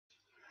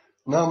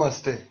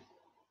Namaste.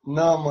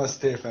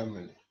 Namaste,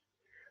 family.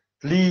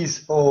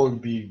 Please all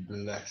be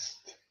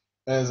blessed,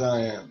 as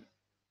I am,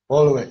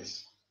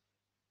 always.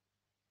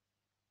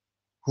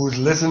 Who's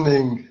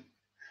listening,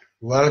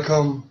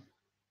 welcome.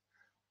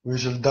 We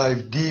shall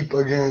dive deep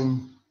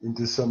again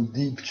into some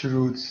deep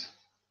truths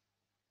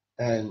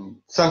and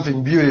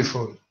something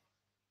beautiful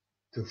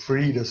to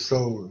free the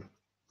soul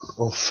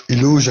of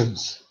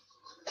illusions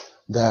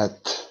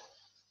that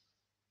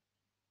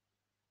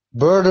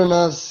burden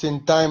us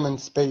in time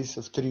and space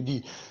of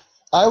 3D.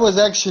 I was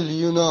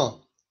actually,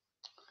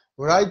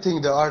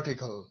 writing the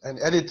article and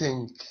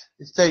editing.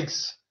 It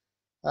takes,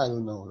 I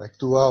don't know, like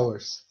 2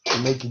 hours to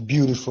make it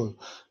beautiful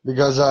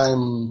because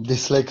I'm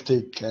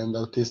dyslexic and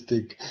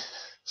autistic.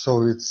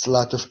 So it's a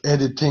lot of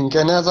editing.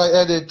 And as I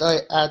edit,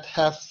 I add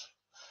half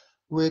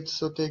width,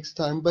 so it takes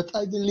time. But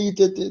I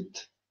deleted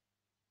it.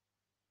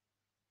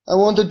 I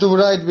wanted to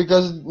write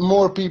because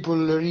more people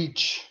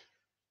reach.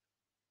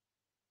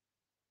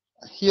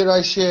 Here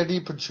I share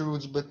deeper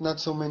truths, but not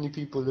so many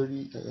people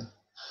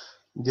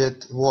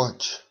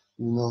watch,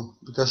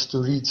 because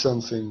to read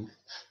something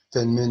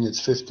 10 minutes,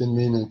 15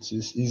 minutes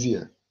is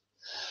easier.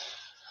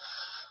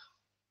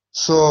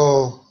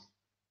 So,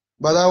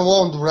 but I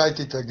won't write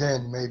it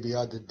again, maybe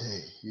other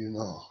day,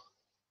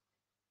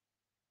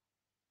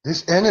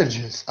 These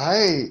energies,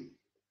 2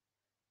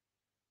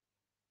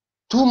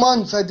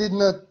 months I did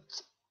not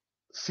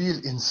feel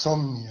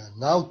insomnia.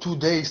 Now 2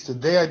 days,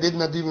 today I did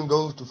not even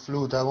go to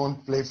flute. I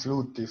won't play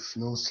flute if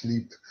no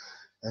sleep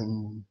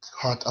and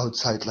hot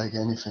outside like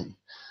anything.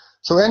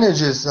 So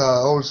energies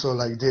are also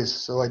like this.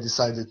 So I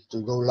decided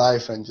to go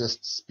live and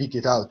just speak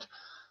it out.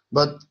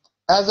 But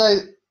as I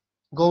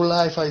go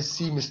live, I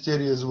see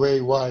mysterious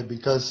way. Why?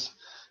 Because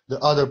the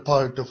other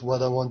part of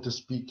what I want to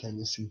speak and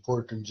is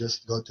important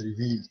just got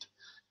revealed.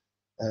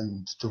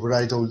 And to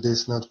write all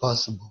this, not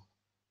possible.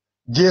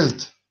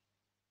 Guilt.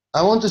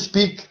 I want to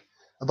speak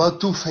about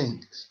 2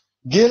 things.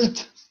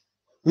 Guilt.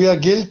 We are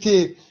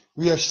guilty.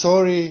 We are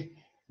sorry.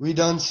 We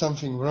done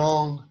something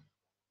wrong.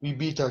 We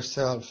beat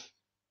ourselves.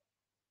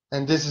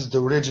 And this is the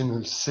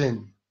original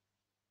sin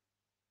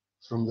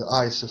from the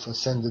eyes of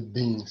ascended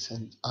beings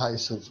and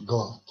eyes of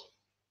God.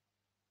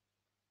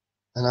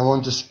 And I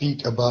want to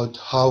speak about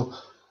how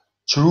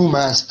true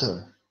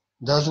master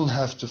doesn't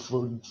have to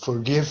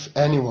forgive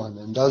anyone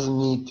and doesn't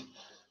need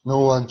no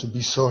one to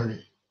be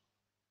sorry.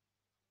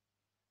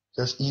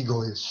 Because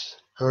ego is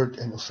hurt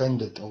and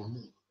offended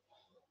only.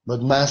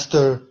 But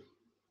master,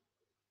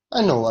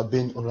 I know I've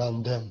been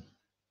around them.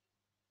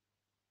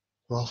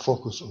 So I'll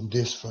focus on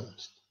this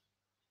first.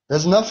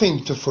 There's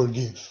nothing to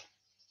forgive.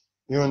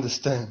 You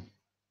understand?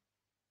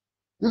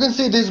 You can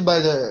see this by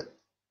the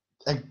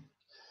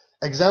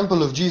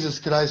example of Jesus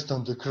Christ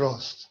on the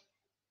cross.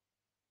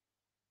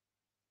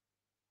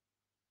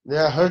 They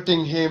are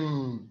hurting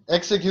him,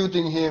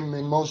 executing him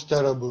in most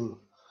terrible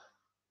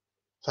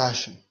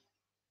fashion.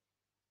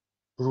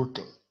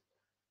 Brutal.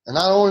 And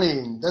not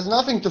only, there's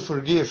nothing to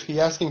forgive. He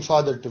asking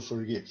Father to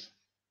forgive.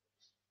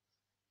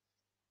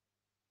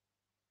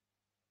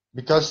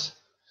 Because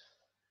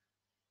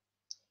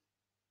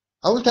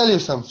I will tell you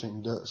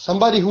something.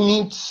 Somebody who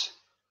needs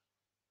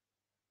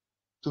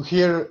to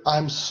hear,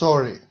 I'm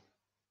sorry.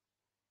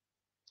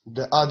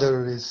 The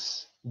other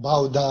is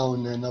bow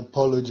down and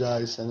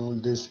apologize and all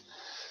this.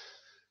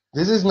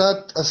 This is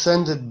not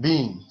ascended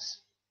beings.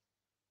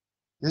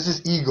 This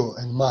is ego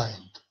and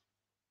mind.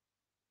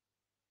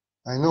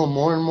 I know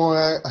more and more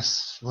I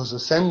was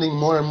ascending,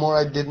 more and more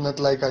I did not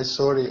like I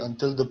sorry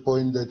until the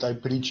point that I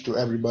preached to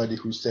everybody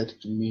who said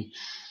to me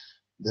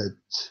that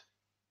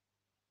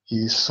he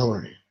is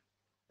sorry.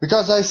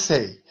 Because I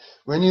say,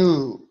 when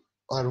you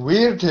are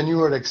weird and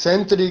you are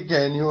eccentric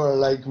and you are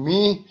like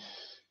me,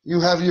 you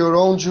have your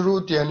own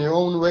truth and your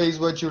own ways,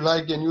 what you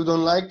like and you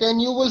don't like,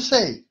 and you will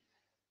say.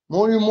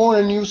 More and more,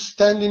 and you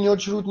stand in your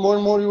truth, more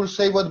and more you will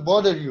say what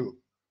bother you.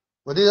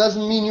 But it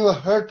doesn't mean you are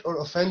hurt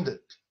or offended.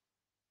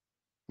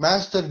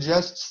 Master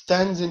just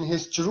stands in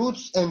his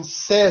truths and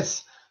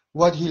says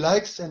what he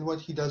likes and what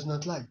he does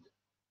not like.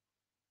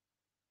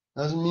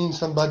 Doesn't mean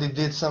somebody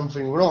did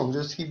something wrong,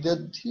 just he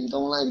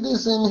don't like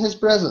this in his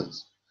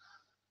presence.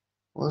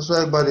 Also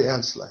everybody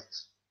else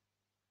likes.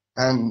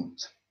 And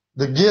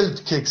the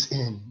guilt kicks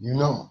in,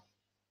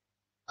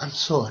 I'm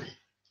sorry.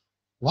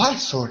 Why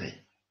sorry?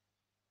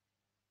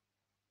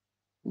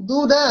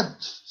 Do that.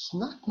 It's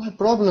not my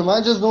problem.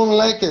 I just don't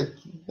like it.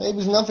 Maybe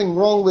there's nothing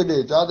wrong with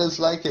it. Others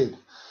like it.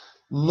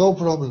 No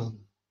problem.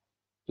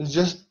 It's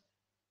just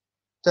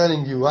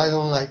telling you I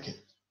don't like it.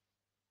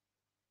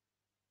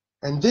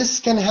 And this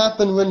can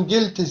happen when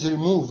guilt is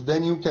removed.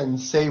 Then you can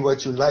say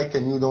what you like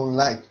and you don't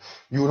like.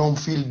 You don't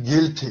feel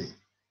guilty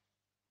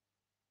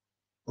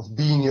of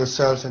being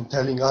yourself and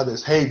telling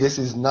others, hey, this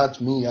is not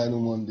me. I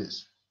don't want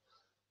this.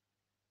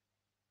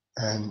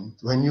 And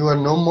when you are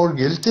no more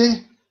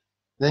guilty,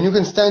 then you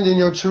can stand in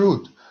your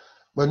truth.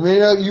 But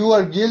when you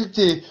are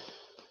guilty,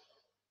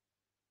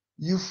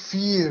 you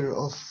fear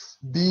of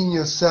being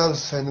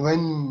yourself. And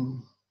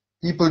when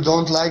people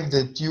don't like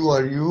that you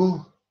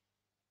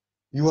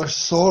are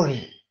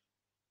sorry.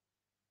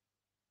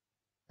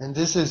 And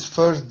this is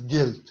first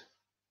guilt,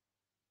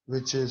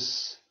 which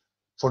is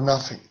for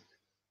nothing.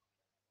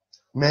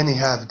 Many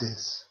have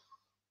this.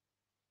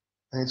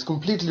 And it's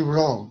completely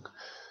wrong.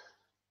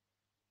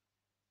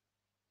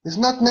 It's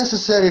not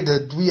necessary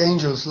that we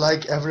angels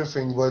like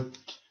everything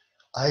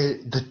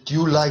that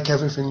you like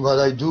everything what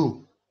I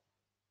do.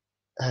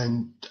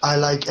 And I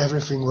like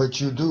everything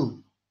what you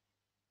do.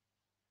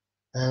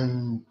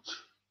 And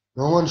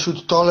no one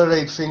should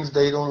tolerate things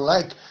they don't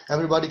like.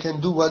 Everybody can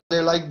do what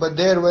they like, but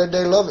they're where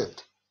they love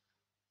it.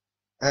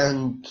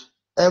 And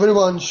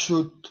everyone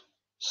should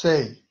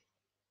say,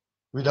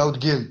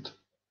 without guilt,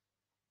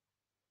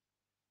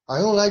 I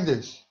don't like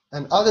this.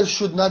 And others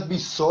should not be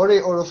sorry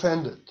or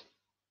offended.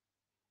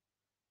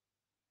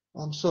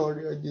 I'm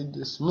sorry I did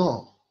this.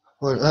 No.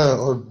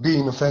 Or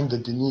being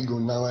offended in ego,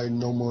 now I'm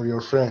no more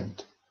your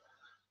friend.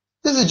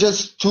 This is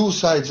just two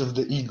sides of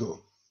the ego.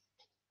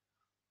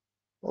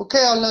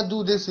 Okay, I'll not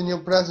do this in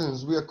your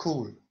presence. We are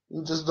cool.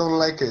 You just don't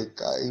like it.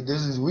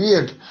 This is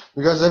weird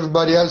because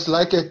everybody else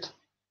like it.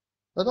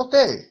 But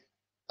okay,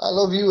 I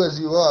love you as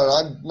you are.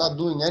 I'm not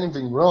doing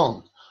anything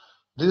wrong.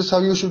 This is how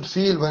you should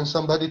feel when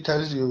somebody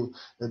tells you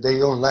that they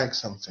don't like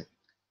something.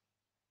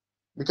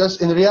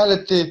 Because in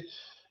reality,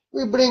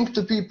 we bring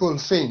to people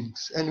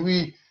things and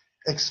we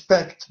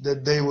expect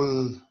that they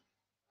will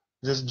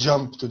just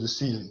jump to the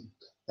ceiling.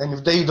 And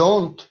if they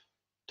don't,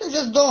 they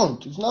just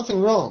don't. There's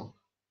nothing wrong.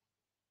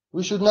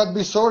 We should not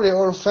be sorry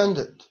or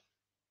offended.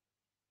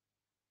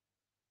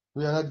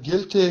 We are not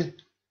guilty,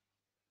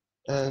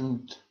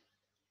 and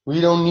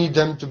we don't need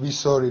them to be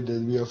sorry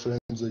that we are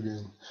friends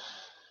again.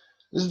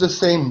 It's the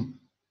same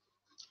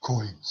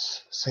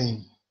coins,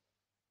 same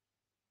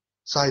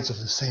sides of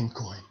the same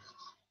coin,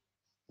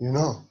 you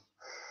know?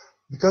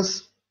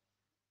 Because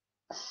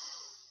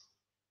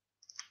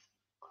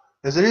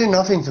there's really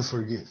nothing to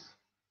forgive.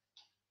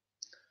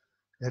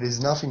 There is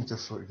nothing to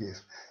forgive.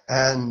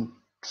 And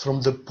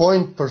from the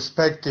point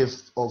perspective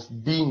of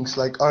beings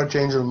like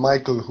Archangel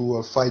Michael who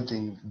are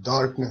fighting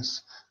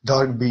darkness,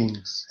 dark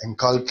beings, and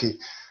Kalki,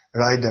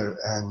 Rider,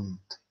 and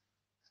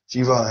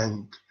Shiva,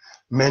 and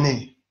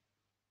many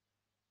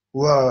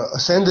who are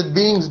ascended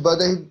beings, but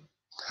they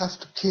have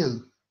to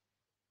kill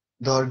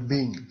dark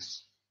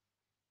beings.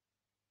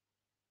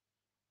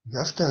 You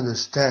have to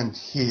understand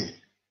here,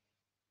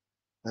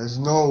 there's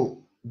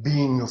no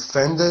being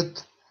offended,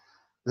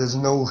 there's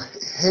no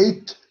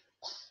hate,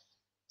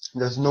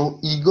 there's no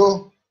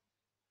ego,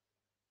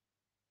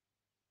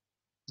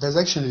 there's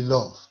actually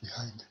love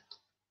behind it.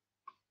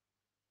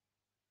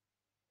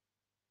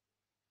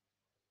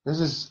 This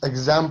is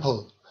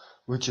example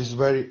which is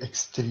very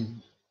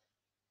extreme.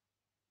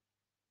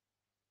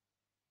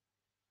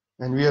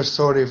 And we are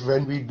sorry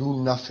when we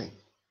do nothing.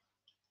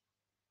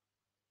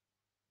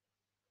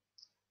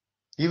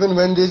 Even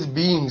when these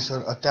beings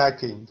are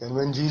attacking, and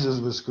when Jesus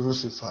was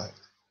crucified,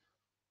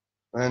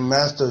 when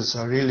masters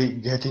are really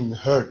getting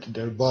hurt,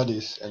 their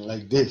bodies, and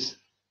like this,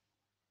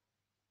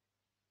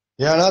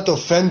 they are not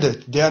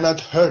offended, they are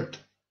not hurt.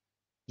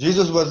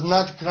 Jesus was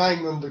not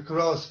crying on the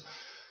cross,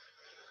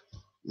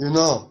 you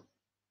know,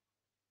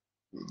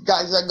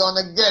 guys are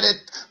gonna get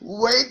it,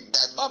 wait,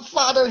 my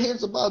father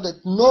hears about it.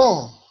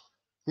 No,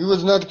 he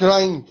was not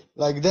crying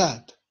like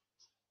that.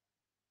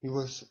 He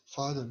was,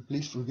 Father,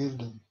 please forgive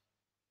them.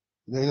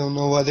 They don't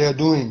know what they are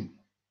doing.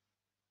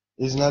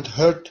 He's not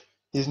hurt,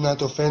 he's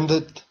not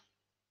offended.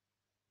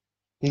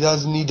 He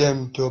doesn't need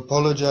them to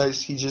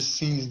apologize, he just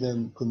sees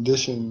them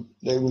conditioned.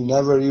 They will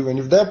never even,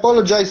 if they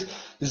apologize,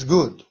 it's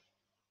good.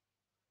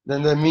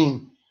 Then they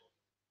mean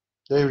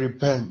they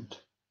repent.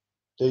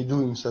 They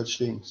doing such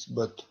things.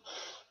 But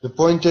the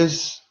point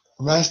is,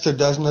 Master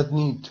does not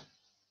need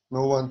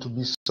no one to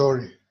be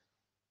sorry.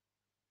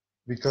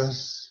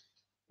 Because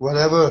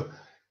whatever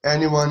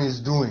anyone is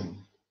doing,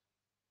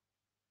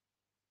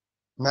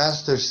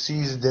 Master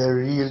sees their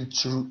real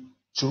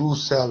true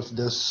self,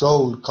 their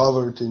soul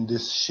covered in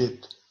this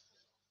shit.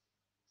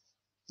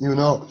 You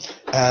know,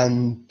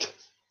 and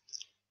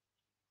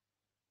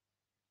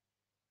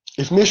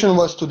if mission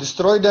was to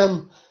destroy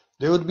them,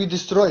 they would be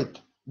destroyed.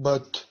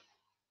 But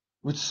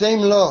with same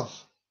love,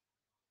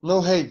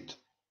 no hate,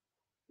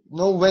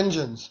 no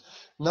vengeance,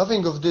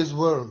 nothing of this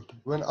world.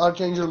 When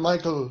Archangel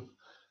Michael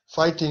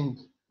fighting,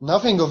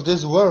 nothing of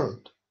this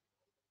world.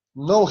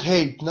 No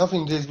hate,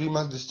 nothing this, we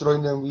must destroy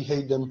them, we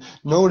hate them,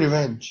 no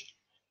revenge.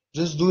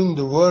 Just doing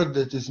the work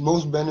that is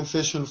most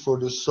beneficial for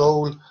the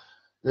soul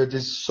that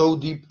is so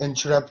deep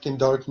entrapped in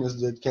darkness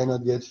that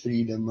cannot get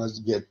freed and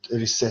must get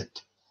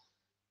reset.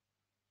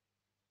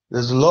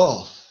 There's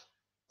love,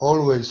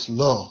 always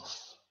love.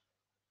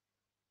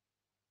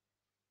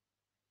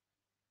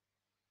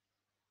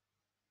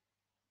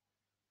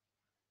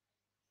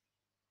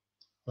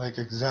 Like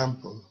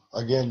example,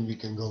 again we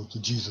can go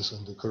to Jesus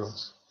on the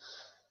cross.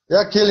 They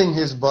are killing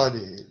his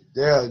body,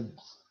 they are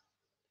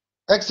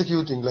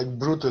executing like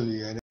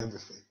brutally and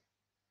everything.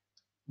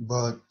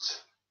 But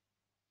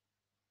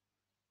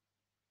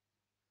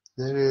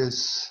there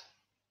is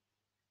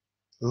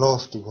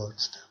love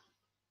towards them.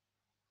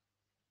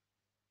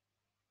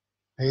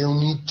 They don't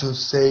need to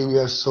say we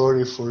are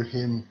sorry for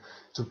him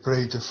to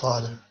pray to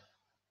Father,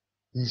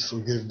 please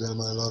forgive them,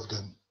 I love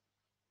them.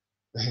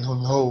 They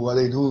don't know what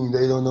they're doing,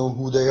 they don't know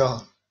who they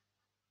are.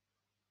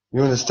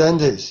 You understand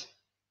this?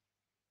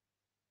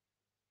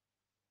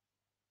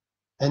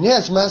 And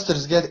yes,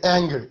 masters get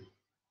angry,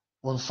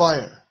 on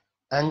fire.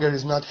 Anger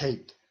is not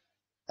hate.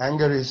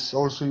 Anger is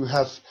also, you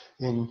have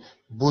in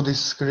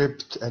Buddhist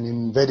script and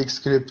in Vedic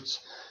scripts,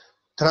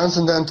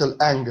 transcendental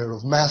anger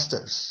of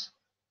masters.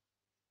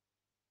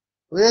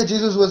 Yeah,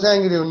 Jesus was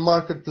angry on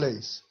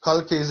marketplace.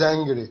 Kalki is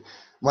angry.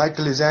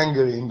 Michael is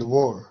angry in the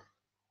war.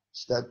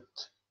 It's that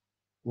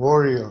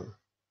warrior,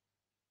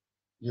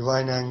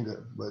 divine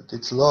anger, but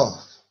it's love.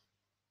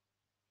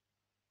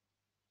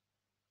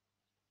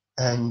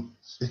 And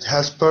it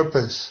has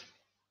purpose,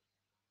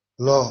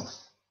 love,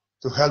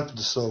 to help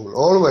the soul,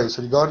 always,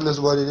 regardless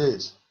what it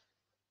is.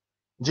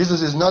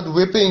 Jesus is not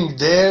whipping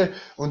there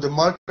on the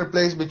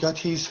marketplace because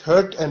he's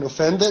hurt and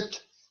offended.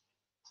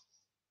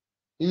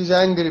 He's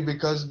angry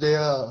because they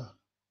are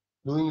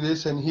doing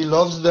this and he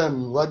loves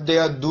them, what they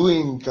are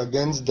doing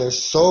against their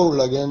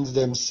soul, against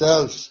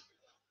themselves,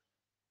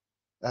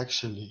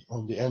 actually,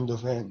 on the end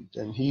of end.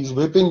 And he's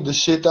whipping the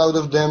shit out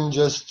of them,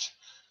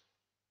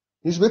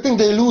 he's whipping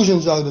the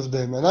illusions out of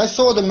them. And I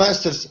saw the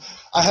masters.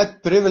 I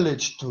had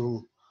privilege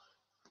to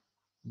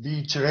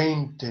be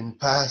trained in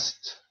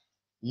past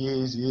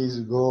years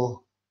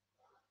ago.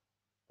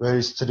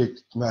 Very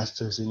strict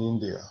masters in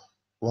India.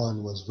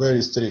 One was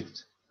very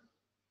strict,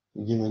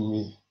 given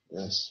me,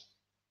 yes.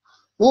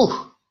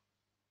 Ooh.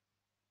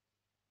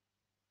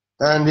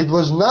 And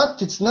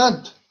it's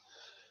not.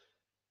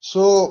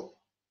 So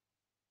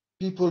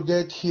people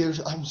get here,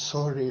 I'm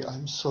sorry.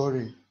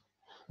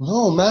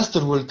 No,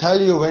 master will tell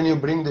you when you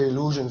bring the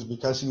illusions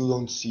because you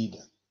don't see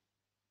them.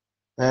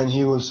 And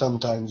he will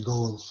sometimes go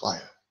on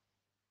fire.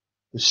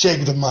 To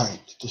shake the mind,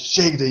 to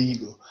shake the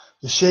ego,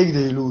 to shake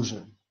the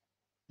illusion,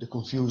 the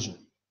confusion.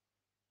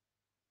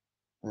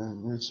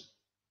 And it's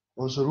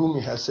also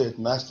Rumi has said,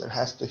 master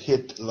has to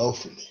hit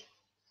lawfully.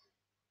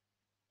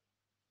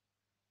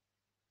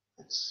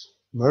 It's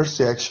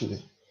mercy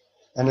actually.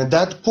 And at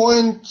that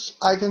point,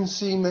 I can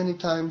see many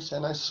times,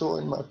 and I saw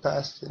in my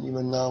past, and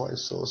even now I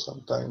saw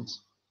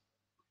sometimes,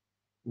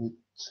 with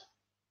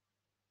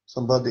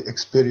somebody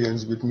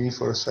experienced with me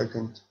for a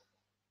second,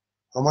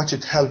 how much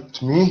it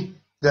helped me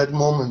that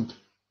moment.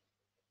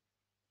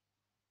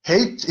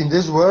 Hate in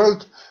this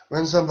world,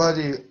 when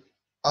somebody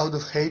out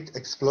of hate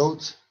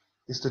explodes,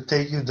 is to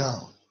take you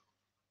down.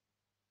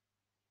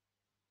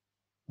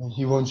 And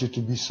he wants you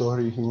to be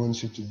sorry, he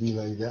wants you to be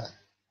like that.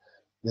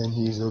 Then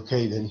he is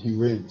okay, then he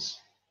wins.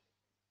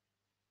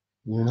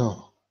 You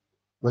know.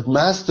 But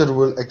master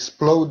will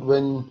explode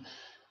when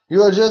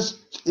you are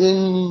just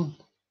in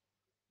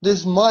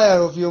this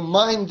mire of your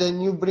mind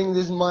and you bring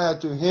this mire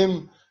to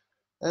him,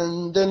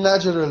 and then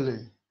naturally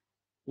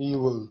he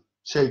will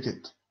shake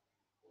it.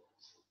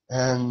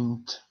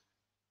 And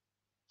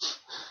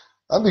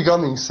I'm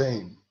becoming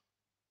sane.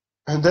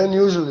 And then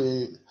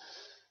usually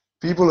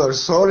people are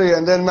sorry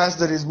and then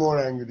master is more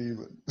angry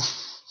even.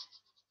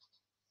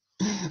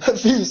 I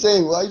feel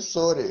saying, why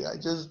sorry? I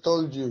just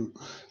told you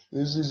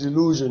this is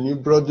illusion. You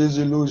brought this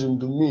illusion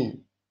to me.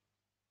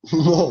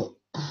 No.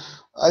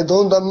 I'm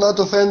not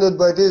offended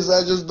by this,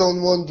 I just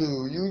don't want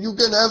to. You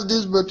can have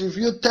this, but if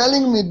you're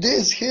telling me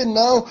this here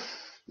now,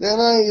 then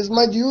it's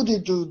my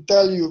duty to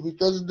tell you,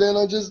 because then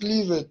I just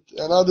leave it,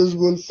 and others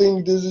will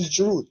think this is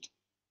truth.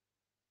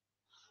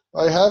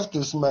 I have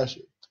to smash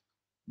it.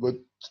 But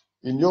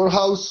in your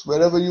house,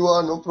 wherever you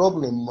are, no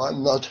problem.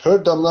 I'm not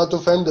hurt, I'm not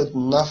offended,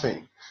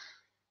 nothing.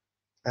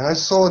 And I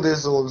saw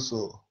this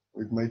also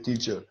with my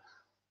teacher.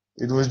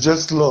 It was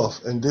just love.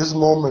 And these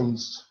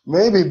moments,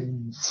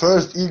 maybe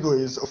first ego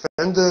is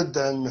offended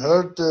and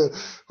hurt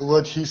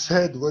what he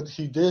said, what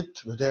he did,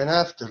 but then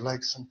after,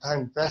 like some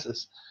time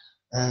passes,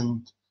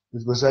 and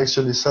it was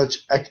actually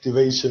such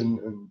activation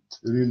and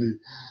really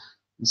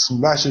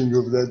smashing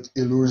of that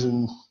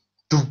illusion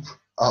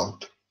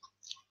out.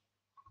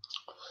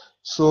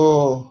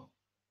 So,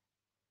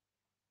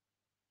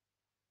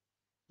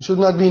 you should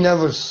not be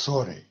never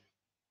sorry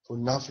for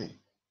nothing.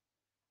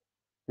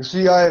 You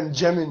see, I am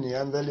Gemini,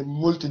 I'm very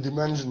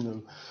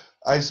multidimensional.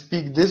 I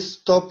speak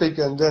this topic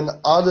and then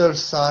other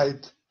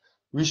side.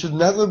 We should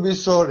never be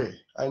sorry.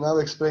 I now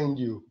explained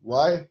you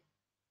why.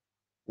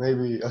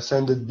 Maybe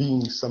ascended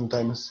beings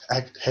sometimes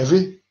act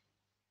heavy.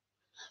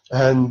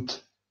 And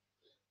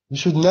we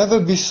should never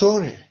be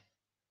sorry.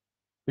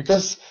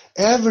 Because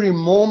every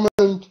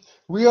moment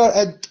we are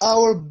at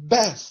our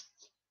best.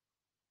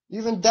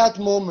 Even that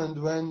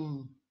moment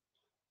when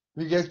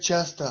we get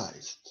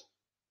chastised.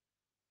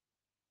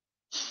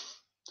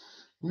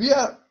 We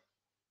are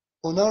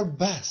on our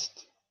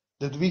best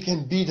that we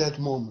can be that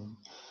moment.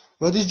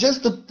 But it's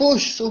just a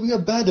push, so we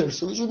are better.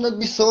 So we should not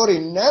be sorry.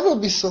 Never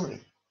be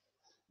sorry.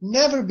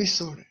 Never be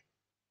sorry.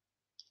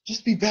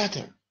 Just be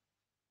better.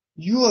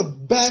 You are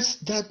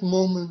best that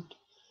moment.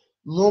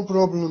 No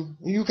problem.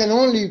 You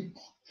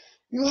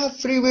have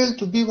free will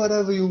to be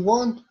whatever you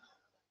want.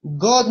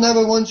 God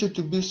never wants you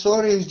to be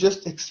sorry. It's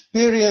just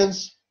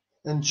experience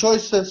and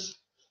choices.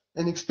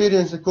 and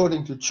experience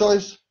according to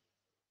choice.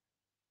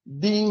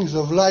 Beings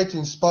of light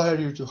inspire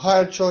you to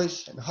higher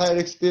choice and higher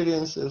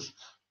experiences.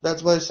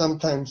 That's why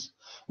sometimes.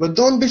 But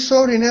don't be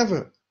sorry,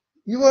 never.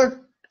 You are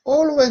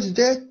always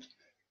there,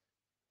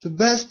 the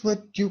best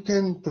what you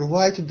can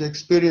provide to the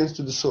experience,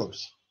 to the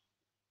source.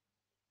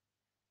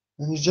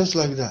 And it's just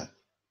like that.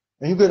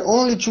 And you can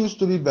only choose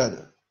to be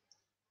better.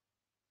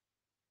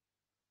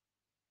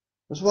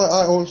 That's why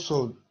I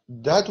also,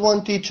 that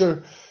one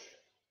teacher,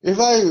 if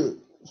I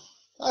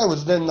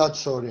was then not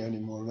sorry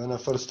anymore. When I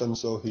first time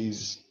saw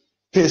he's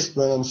pissed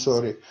when I'm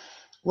sorry.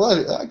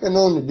 Well, I can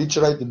only be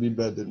try to be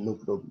better, no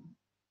problem.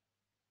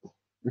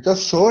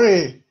 Because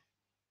sorry,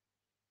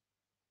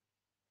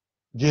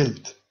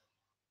 guilt.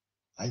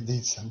 I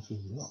did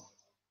something wrong.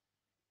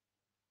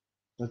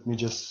 Let me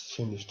just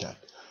finish that.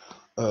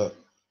 There's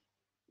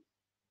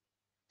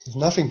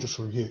nothing to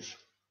forgive.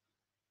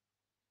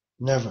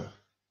 Never.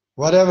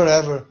 Whatever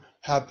ever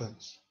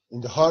happens, in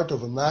the heart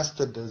of a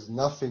master, there's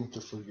nothing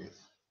to forgive.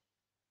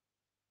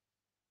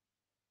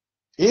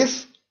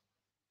 If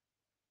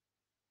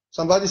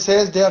somebody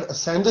says they are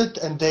ascended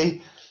and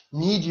they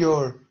need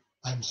your,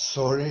 I'm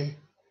sorry,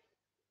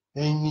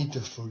 they need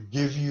to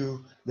forgive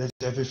you, that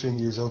everything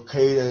is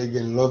okay, that they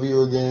can love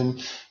you again,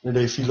 that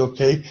they feel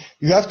okay.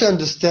 You have to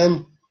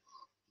understand,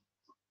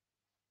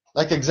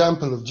 like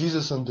example of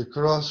Jesus on the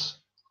cross,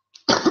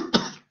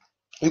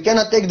 you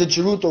cannot take the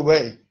truth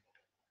away.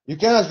 You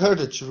cannot hurt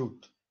the truth.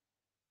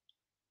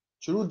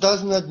 Truth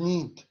does not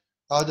need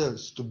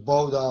others to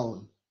bow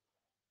down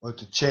or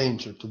to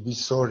change or to be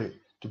sorry,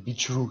 to be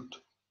truth,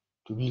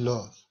 to be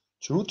love.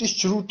 Truth is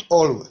truth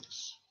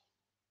always.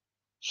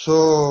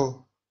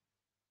 So,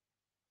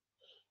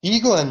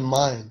 ego and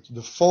mind,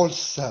 the false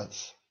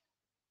self,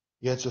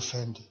 gets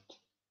offended.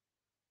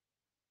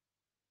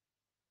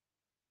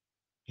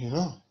 You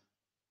know?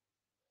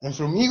 And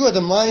from ego and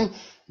the mind,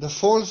 the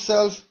false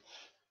self,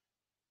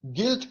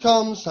 guilt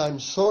comes, I'm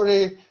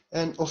sorry,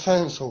 and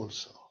offense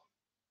also.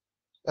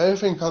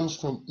 Everything comes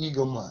from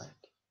ego mind.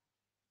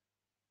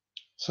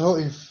 So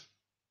if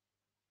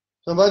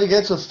somebody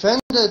gets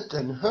offended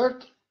and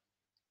hurt,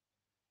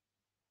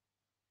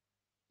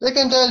 they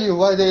can tell you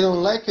why they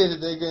don't like it,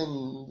 they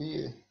can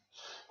be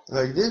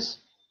like this.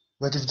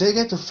 But if they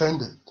get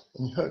offended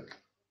and hurt,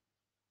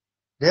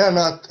 they are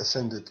not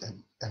ascended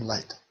and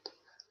enlightened.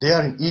 They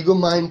are in ego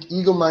mind.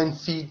 Ego mind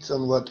feeds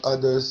on what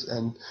others,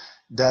 and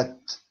that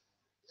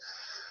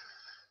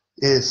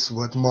is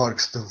what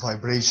marks the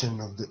vibration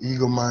of the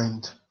ego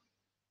mind,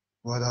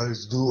 what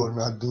others do or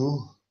not do.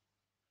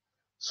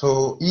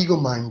 So ego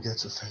mind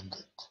gets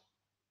offended.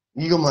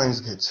 Ego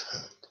mind gets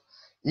hurt.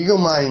 Ego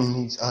mind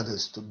needs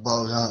others to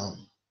bow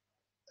down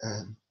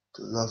and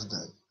to love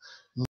them.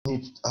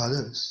 Need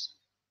others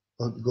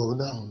not go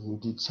down. You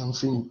did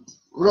something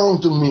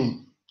wrong to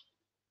me.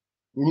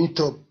 You need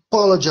to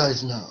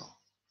apologize now.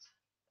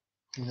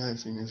 And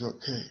everything is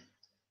okay.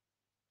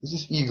 This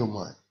is ego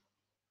mind.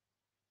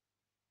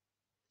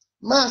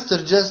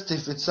 Master, just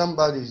if it's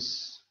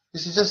somebody's,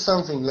 this is just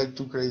something like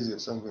too crazy or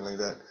something like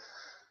that.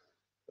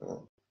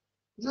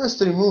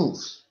 Just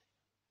removes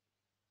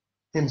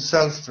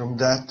himself from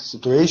that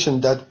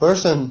situation, that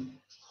person,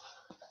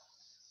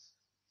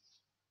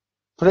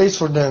 prays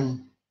for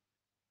them.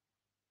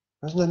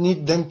 Does not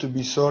need them to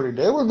be sorry.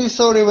 They will be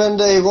sorry when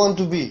they want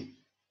to be.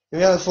 You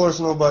cannot force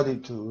nobody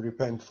to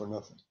repent for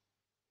nothing.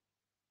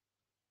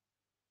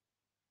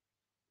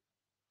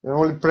 You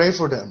only pray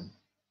for them.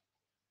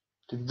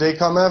 If they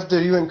come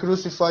after you and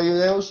crucify you,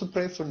 they also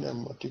pray for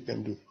them, what you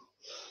can do.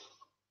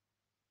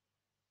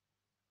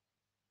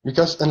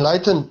 Because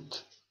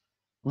enlightened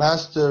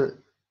master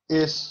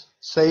is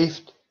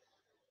saved,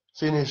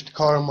 finished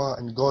karma,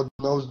 and God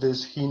knows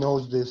this, he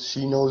knows this,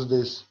 she knows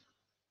this.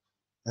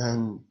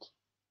 And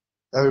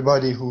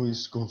everybody who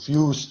is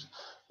confused,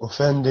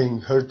 offending,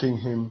 hurting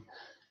him,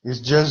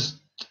 is just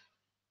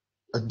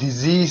a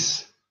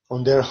disease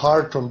on their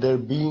heart, on their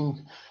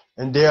being,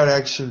 and they are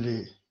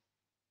actually,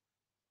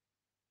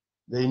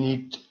 they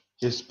need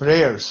his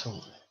prayers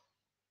only.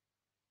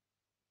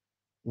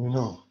 You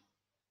know,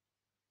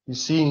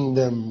 he's seeing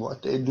them,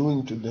 what they're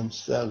doing to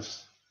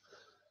themselves.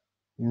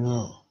 You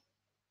know,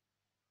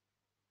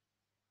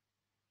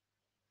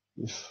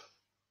 if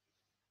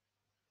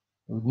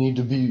would need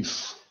to be,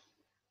 if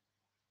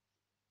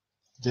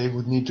they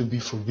would need to be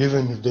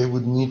forgiven, if they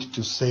would need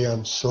to say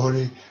I'm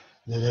sorry,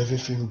 that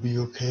everything will be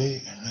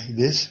okay, and like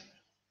this,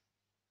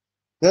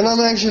 then I'm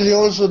actually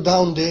also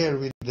down there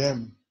with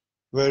them,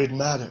 where it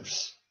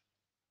matters,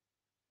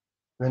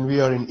 when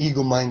we are in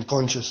ego mind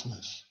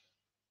consciousness.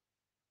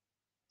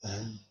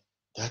 And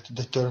that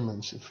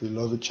determines if we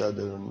love each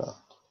other or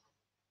not.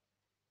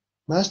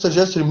 Master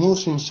just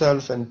removes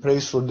himself and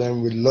prays for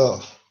them with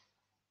love.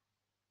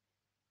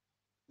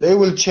 They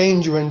will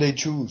change when they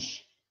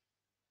choose.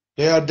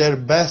 They are their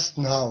best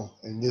now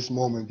in this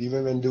moment,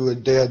 even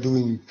when they are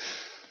doing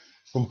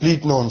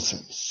complete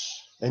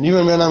nonsense. And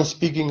even when I'm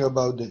speaking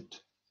about it,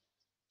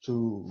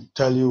 to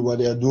tell you what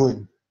they are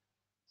doing.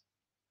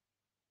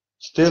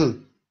 Still,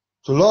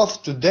 to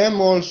love to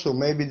them also,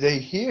 maybe they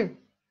hear.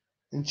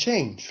 and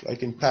change,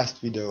 like in past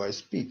video I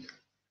speak.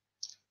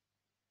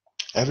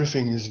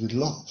 Everything is with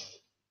love.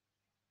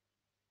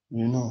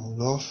 You know,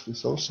 love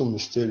is also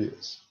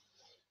mysterious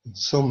in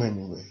so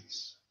many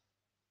ways.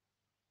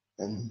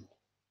 And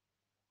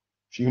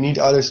if you need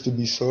others to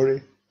be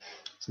sorry,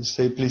 to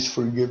say, please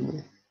forgive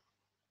me,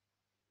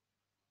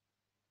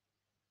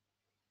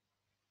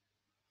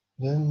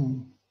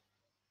 then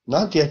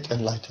not yet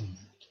enlightenment.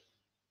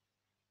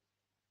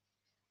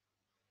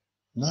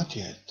 Not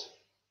yet.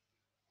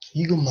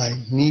 Ego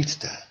mind needs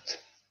that.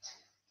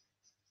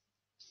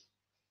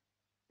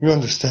 You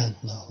understand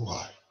now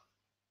why.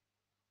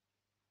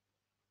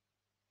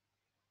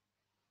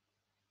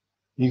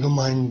 Ego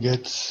mind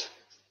gets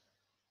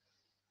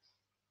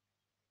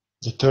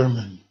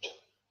determined,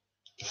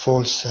 the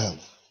false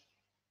self,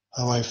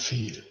 how I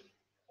feel,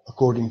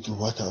 according to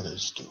what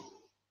others do.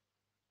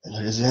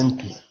 And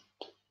resentment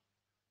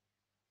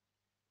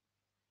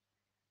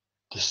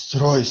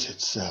destroys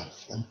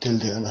itself until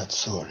they are not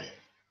sorry.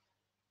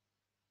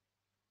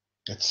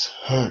 Gets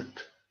hurt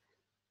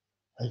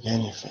like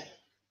anything.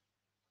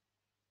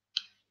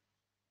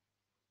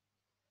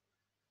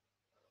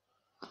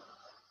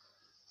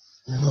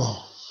 You know,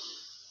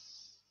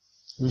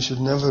 we should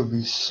never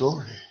be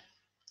sorry.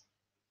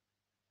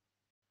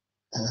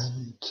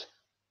 And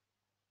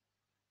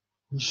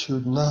we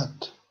should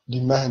not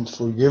demand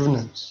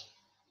forgiveness.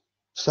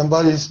 If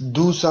somebody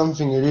do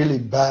something really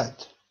bad,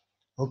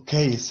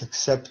 okay, it's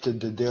accepted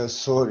that they are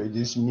sorry.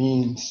 This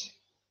means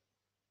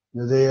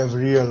that they have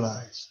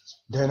realized.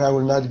 Then I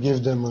will not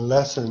give them a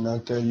lesson. I'll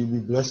tell you, be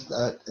blessed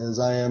as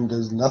I am.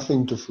 There's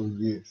nothing to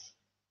forgive.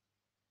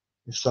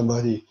 If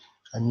somebody,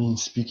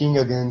 speaking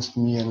against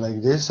me and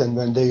like this, and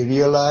when they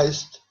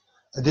realized,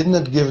 I did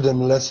not give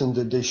them a lesson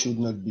that they should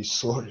not be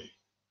sorry.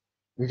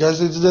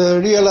 Because it's they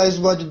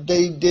realized what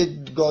they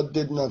did, God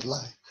did not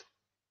like.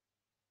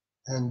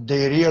 And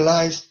they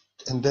realized,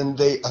 and then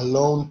they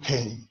alone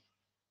came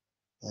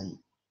and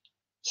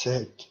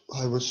said,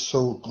 I was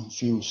so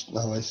confused,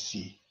 now I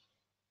see.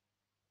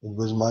 It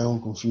was my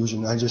own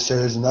confusion. I just said,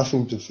 there's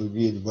nothing to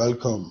forgive.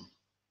 Welcome.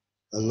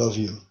 I love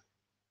you.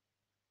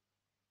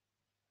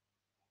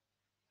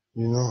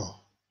 You know.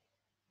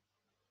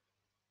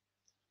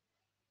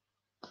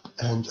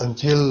 And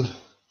until, if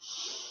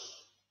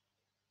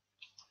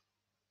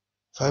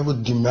I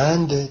would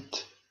demand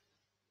it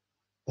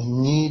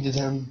and need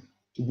them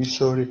to be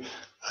sorry,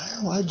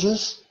 I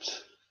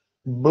just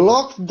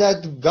blocked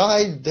that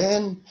guy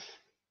then.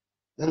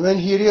 And when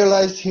he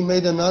realized, he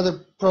made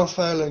another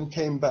profile and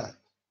came back.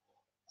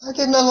 I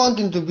did not want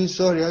him to be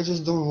sorry. I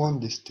just don't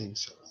want these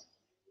things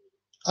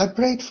around. I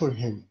prayed for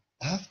him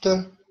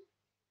after,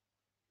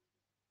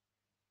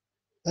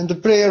 and the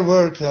prayer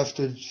worked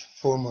after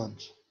 4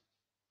 months.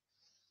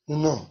 You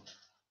know.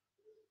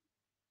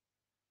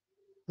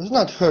 I was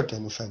not hurt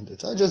and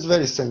offended. I'm just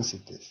very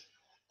sensitive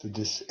to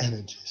these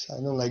energies.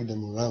 I don't like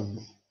them around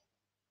me.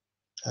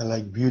 I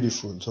like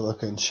beautiful, so I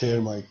can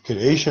share my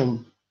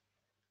creation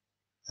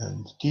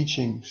and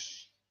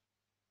teachings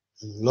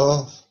and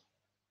love.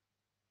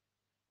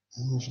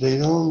 And if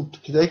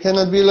they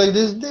cannot be like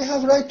this, they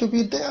have right to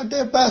be there,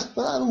 their best,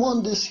 but I don't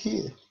want this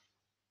here.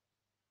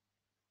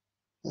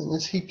 And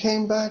as he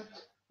came back,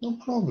 no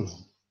problem.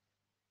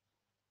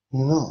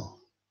 You know.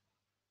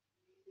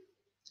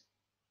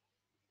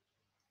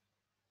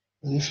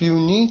 And if you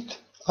need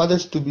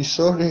others to be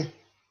sorry,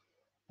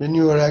 then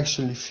you are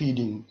actually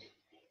feeding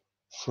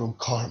from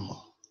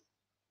karma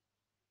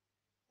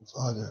of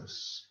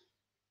others.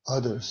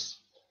 Others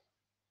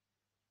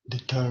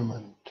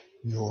determined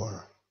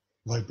your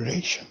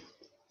vibration.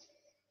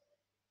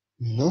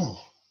 You know.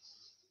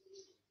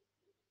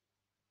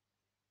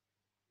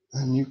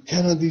 And you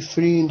cannot be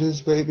free in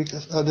this way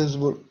because others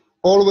will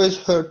always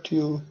hurt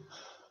you,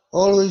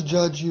 always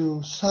judge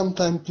you,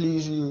 sometimes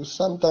please you,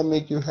 sometimes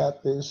make you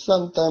happy,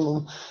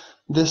 sometimes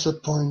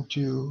disappoint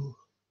you.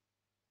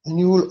 And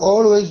you will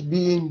always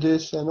be in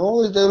this, and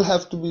always they will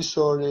have to be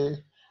sorry.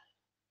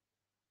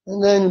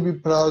 And then you'll be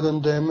proud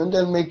on them, and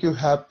they'll make you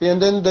happy,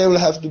 and then they will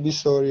have to be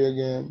sorry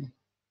again.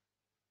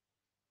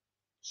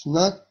 It's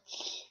not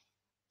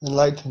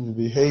enlightened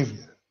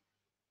behavior.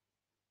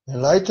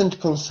 Enlightened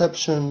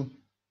conception,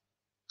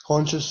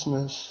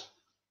 consciousness,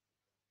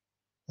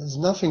 there's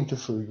nothing to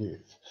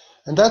forgive.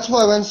 And that's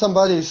why when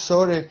somebody is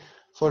sorry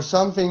for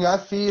something, I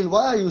feel,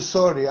 why are you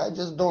sorry? I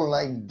just don't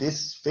like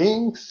these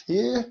things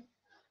here.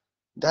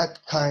 That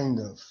kind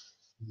of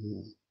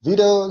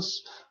videos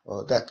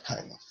or that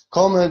kind of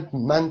comment,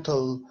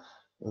 mental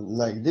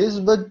like this.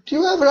 But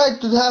you have right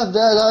to have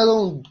that. I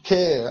don't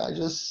care. I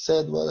just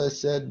said what I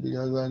said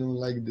because I don't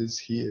like this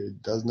here.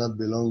 It does not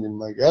belong in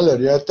my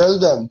gallery. I tell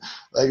them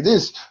like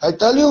this. I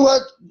tell you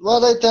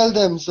what I tell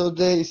them, so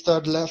they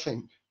start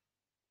laughing.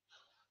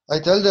 I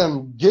tell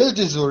them, guilt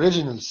is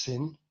original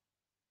sin.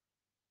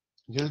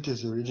 Guilt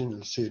is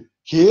original sin.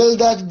 Kill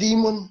that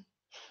demon.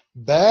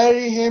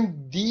 Bury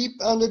him deep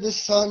under the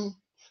sun,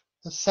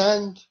 the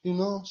sand,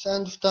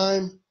 sand of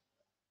time.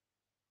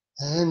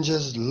 And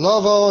just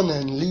love on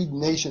and lead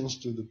nations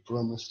to the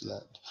promised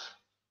land.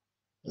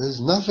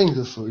 There's nothing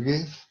to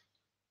forgive.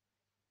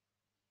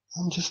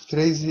 I'm just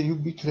crazy, you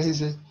be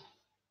crazy.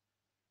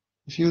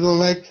 If you don't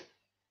like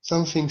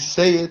something,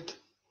 say it.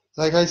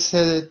 Like I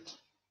said it.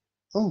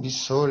 Don't be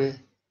sorry.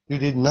 You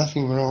did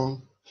nothing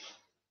wrong.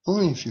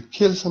 Only if you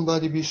kill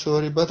somebody, be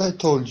sorry. But I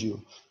told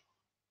you.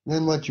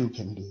 Then what you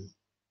can do?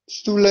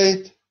 It's too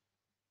late.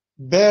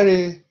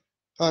 Bury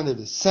under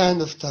the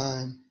sand of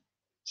time.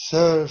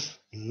 Serve,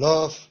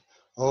 love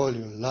all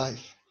your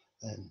life,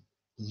 and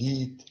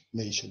lead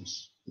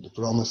nations to the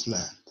promised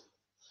land.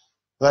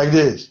 Like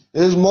this.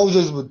 As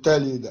Moses would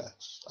tell you that.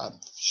 I'm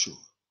sure.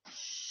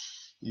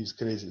 He's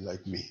crazy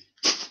like me.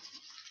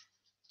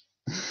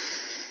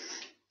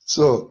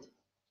 So,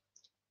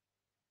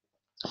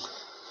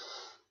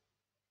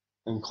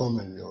 and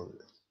comedy over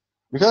it.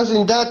 Because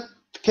in that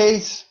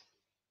case,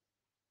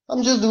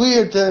 I'm just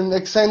weird and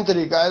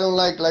eccentric. I don't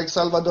like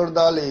Salvador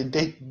Dali.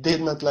 They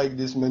did not like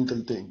these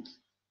mental things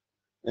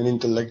and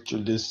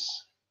intellectual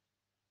this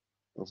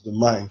of the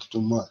mind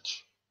too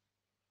much.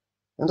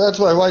 And that's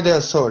why they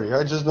are sorry.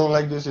 I just don't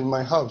like this in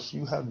my house.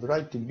 You have the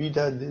right to be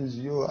that. This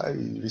you. I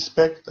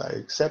respect. I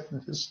accept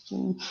this.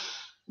 Does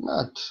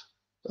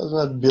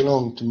not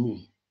belong to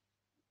me.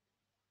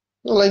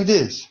 Not like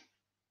this.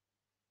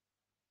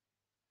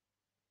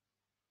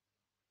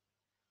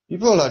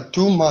 People are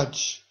too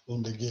much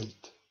in the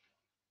guilt.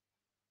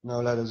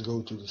 Now let us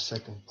go to the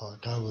second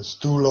part. I was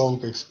too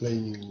long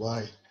explaining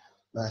why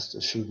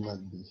Master should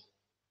not be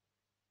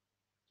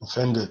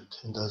offended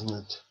and does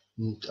not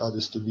need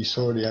others to be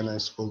sorry, and I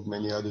spoke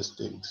many other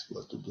things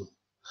what to do.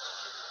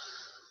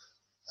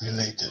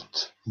 Related.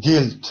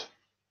 Guilt,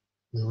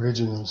 the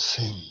original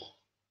sin.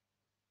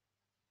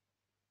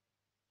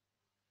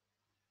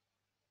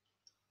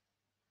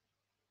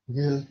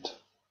 Guilt.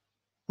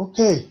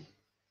 Okay,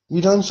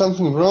 we done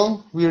something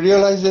wrong, we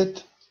realize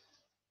it,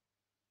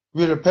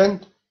 we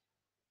repent,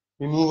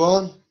 we move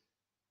on,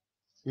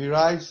 we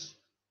rise,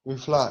 we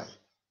fly.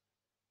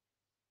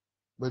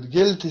 But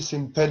guilt is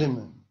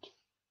impediment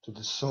to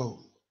the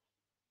soul,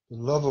 the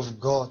love of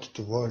God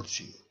towards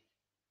you,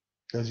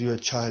 because you're a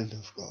child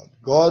of God.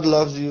 God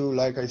loves you,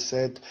 like I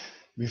said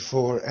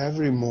before,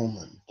 every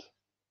moment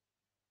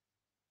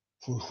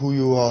for who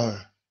you are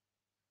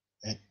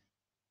at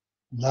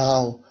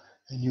now,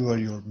 and you are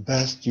your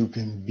best you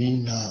can be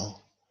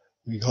now,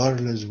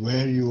 regardless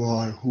where you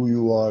are, who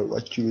you are,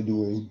 what you're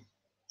doing.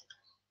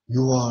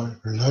 You are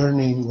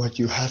learning what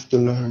you have to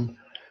learn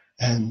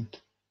and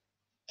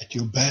at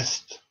your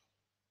best.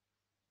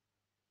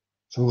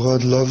 So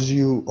God loves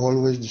you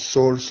always, the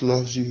source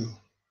loves you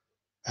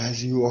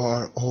as you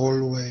are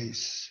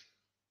always.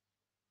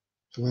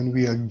 So when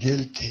we are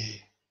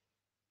guilty,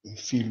 we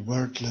feel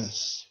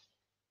worthless,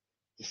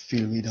 we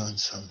feel we done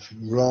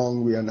something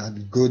wrong, we are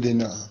not good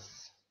enough.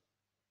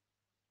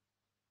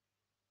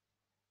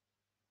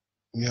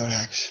 We are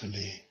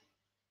actually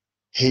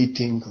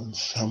hating on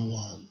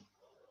someone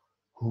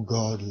who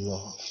God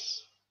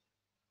loves.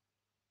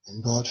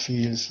 And God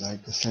feels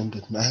like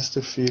ascended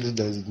master feels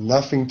there's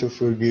nothing to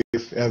forgive.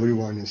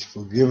 Everyone is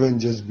forgiven.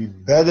 Just be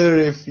better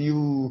if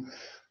you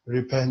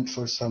repent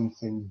for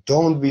something.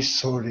 Don't be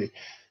sorry.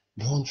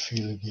 Don't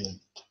feel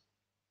guilt.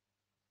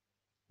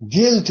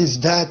 Guilt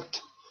is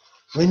that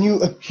when you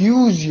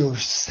accuse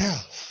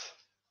yourself.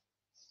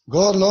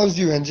 God loves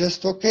you, and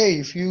just okay,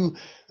 if you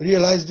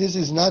realize this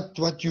is not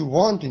what you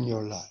want in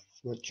your life,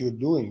 what you're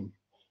doing,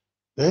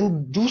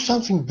 then do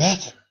something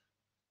better.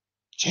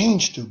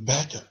 Change to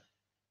better.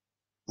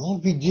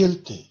 Don't be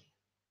guilty.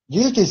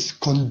 Guilt is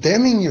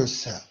condemning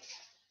yourself,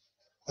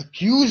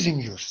 accusing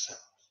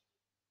yourself,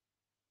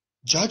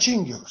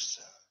 judging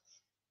yourself.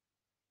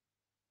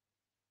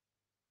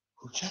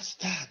 You're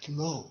just that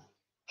low.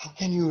 How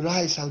can you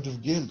rise out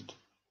of guilt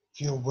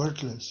if you're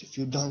worthless, if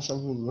you've done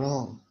something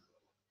wrong?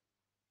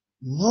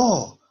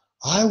 No,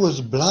 I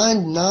was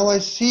blind, now I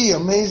see.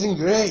 Amazing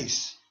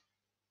grace.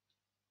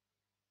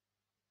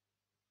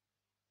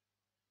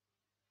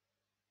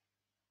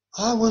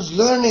 I was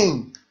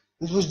learning.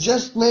 It was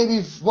just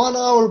maybe 1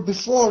 hour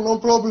before, no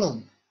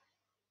problem.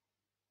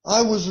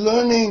 I was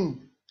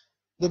learning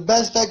the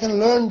best I can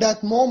learn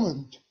that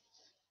moment.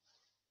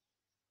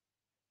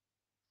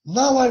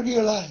 Now I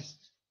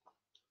realized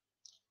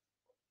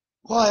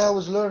why I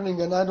was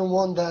learning and I don't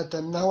want that,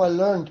 and now I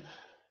learned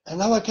and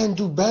now I can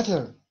do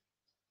better.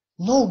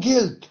 No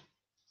guilt.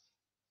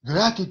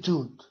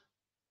 Gratitude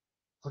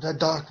for that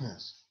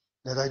darkness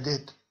that I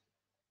did.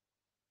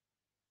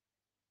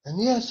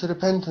 And yes,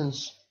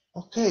 repentance.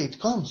 Okay, it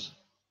comes.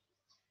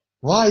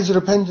 Why is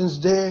repentance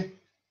there?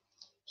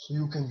 So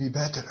you can be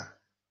better.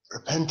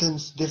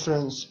 Repentance,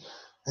 difference,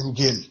 and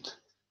guilt.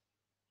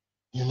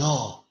 You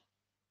know,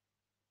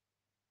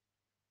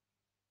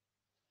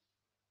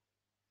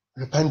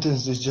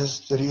 repentance is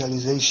just the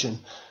realization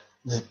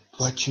that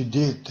what you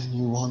did and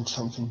you want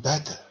something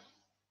better.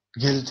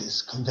 Guilt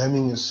is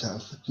condemning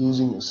yourself,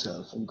 accusing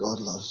yourself, and God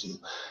loves you.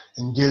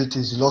 And guilt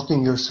is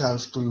locking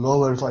yourself to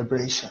lower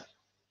vibration.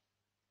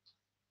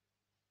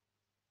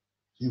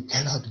 You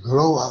cannot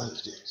grow out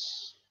of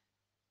this.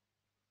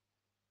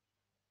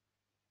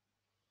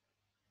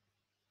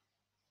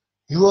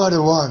 You are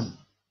the one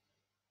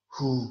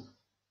who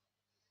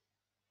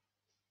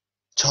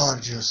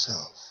charge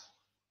yourself.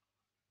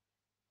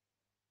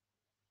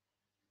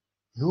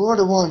 You are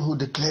the one who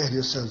declared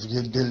yourself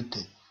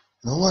guilty.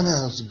 No one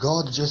else.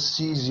 God just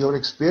sees your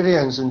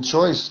experience and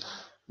choice.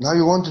 Now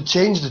you want to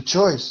change the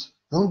choice.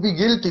 Don't be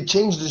guilty.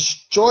 Change the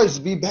choice.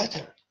 Be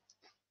better.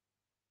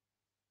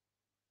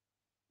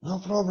 No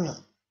problem.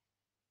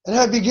 And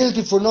I'll be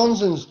guilty for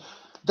nonsense.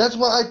 That's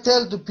what I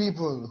tell to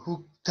people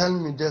who tell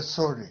me they're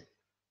sorry.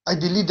 I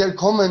delete their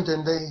comment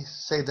and they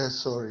say they're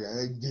sorry.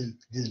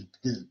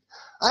 Guilt.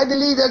 I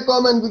delete their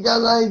comment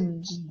because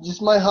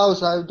it's my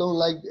house. I don't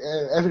like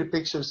every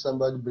picture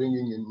somebody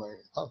bringing in my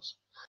house.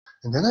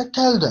 And then I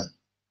tell them,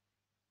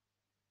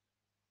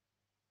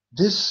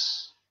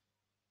 this,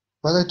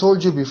 what I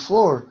told you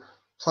before,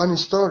 funny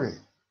story,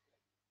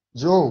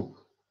 joke.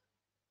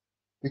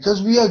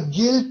 Because we are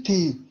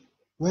guilty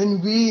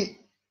when we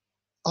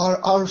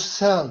are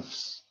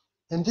ourselves.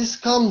 And this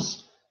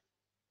comes,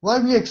 why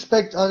we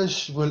expect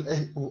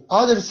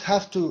others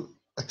have to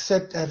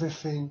accept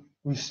everything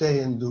we say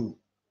and do.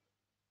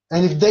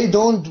 And if they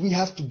don't, we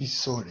have to be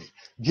sorry.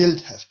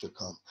 Guilt has to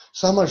come.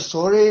 Some are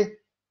sorry,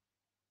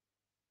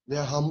 they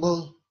are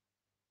humble,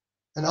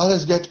 and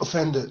others get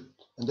offended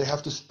and they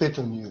have to spit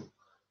on you.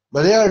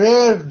 But they are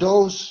rare,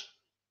 those,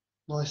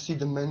 no, I see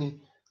the many,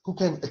 who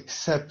can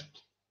accept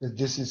that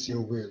this is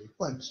your will.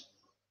 What?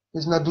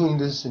 He's not doing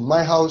this in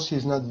my house,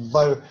 he's not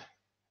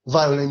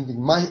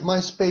violating my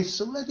space,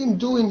 so let him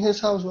do in his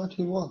house what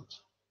he wants.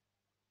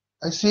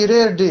 I see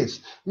rare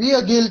this. We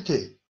are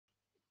guilty.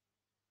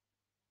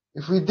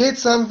 If we did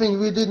something,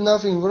 we did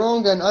nothing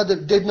wrong and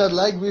others did not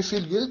like, we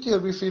feel guilty or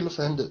we feel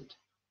offended.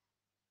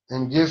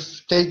 And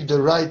take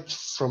the right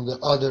from the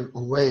other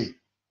away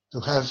to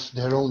have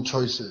their own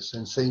choices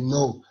and say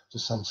no to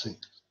something.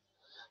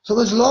 So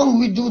as long as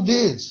we do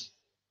this,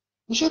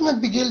 we should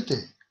not be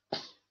guilty.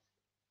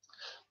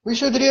 We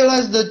should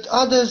realize that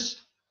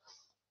others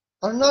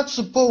are not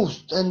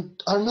supposed and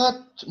are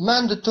not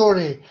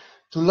mandatory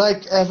to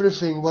like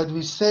everything what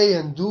we say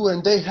and do,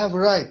 and they have a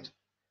right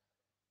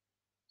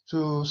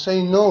to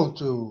say no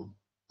to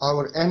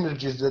our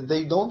energies that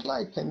they don't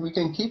like, and we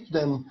can keep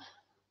them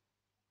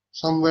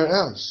somewhere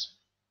else.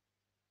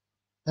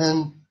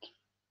 And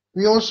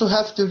we also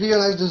have to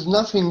realize there's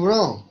nothing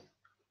wrong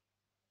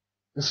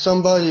if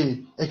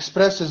somebody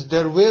expresses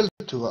their will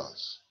to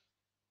us.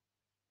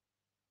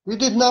 We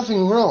did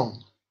nothing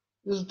wrong.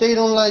 They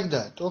don't like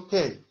that.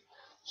 Okay.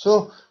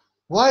 So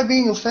why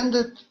being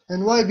offended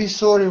and why be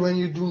sorry when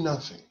you do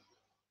nothing?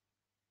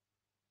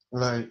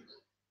 Like,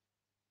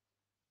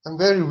 I'm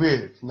very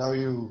weird. Now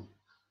you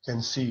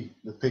can see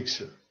the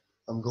picture.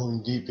 I'm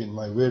going deep in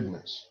my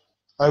weirdness.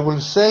 I will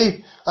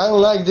say, I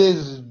don't like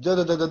this, da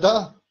da da da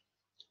da.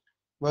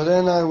 But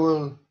then I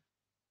will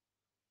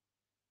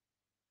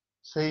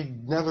say,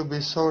 never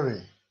be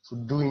sorry for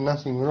doing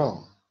nothing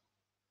wrong.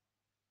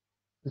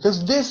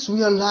 Because this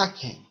we are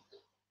lacking.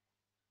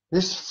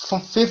 This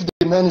fifth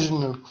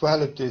dimensional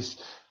qualities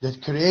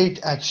that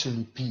create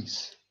actually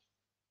peace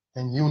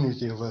and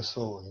unity of our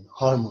soul and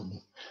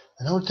harmony.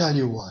 And I'll tell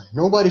you why.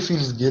 Nobody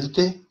feels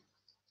guilty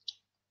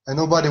and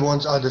nobody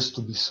wants others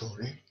to be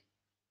sorry.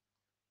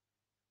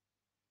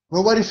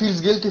 Nobody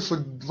feels guilty for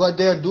what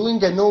they are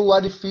doing and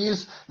nobody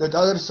feels that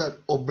others are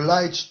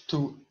obliged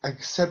to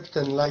accept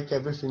and like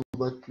everything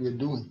what we are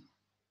doing.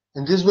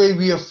 In this way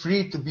we are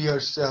free to be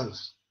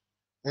ourselves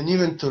and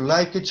even to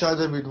like each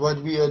other with what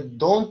we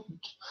don't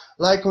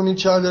like on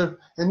each other,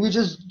 and we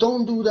just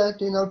don't do that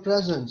in our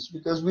presence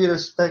because we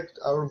respect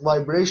our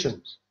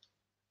vibrations.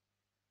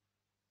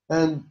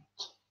 And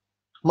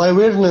my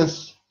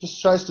weirdness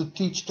just tries to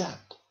teach that.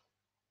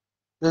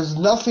 There's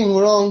nothing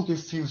wrong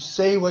if you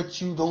say what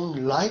you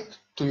don't like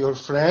to your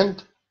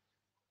friend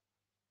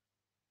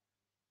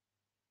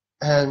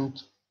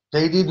and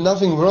they did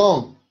nothing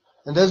wrong.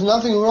 And there's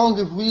nothing wrong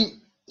if we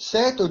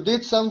said or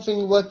did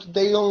something what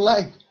they don't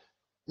like.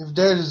 If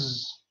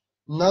there's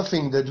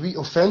nothing that we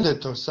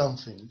offended or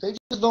something, they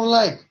just don't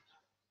like.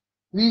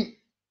 We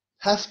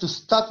have to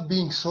stop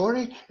being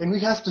sorry and we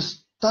have to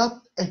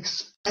stop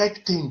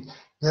expecting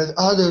that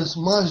others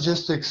must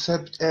just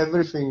accept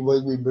everything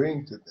what we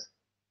bring to them.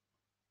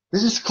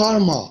 This is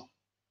karma.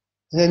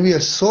 And then we are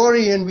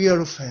sorry and we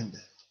are offended.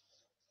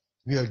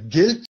 We are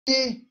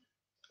guilty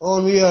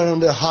or we are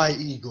on the high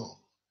ego.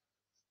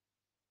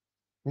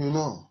 You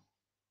know.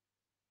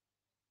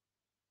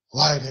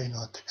 Why are they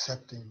not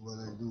accepting what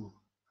I do?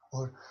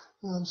 Or,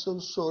 oh, I'm so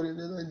sorry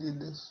that I did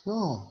this.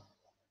 No.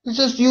 It's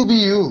just you be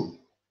you.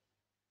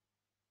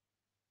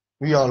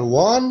 We are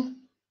one,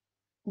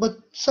 but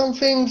some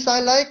things I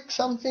like,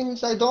 some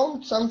things I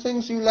don't, some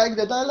things you like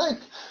that I like,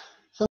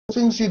 some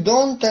things you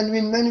don't, and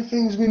in many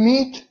things we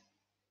meet,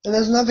 and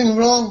there's nothing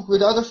wrong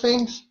with other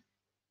things.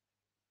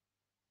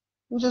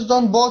 We just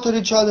don't bother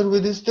each other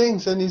with these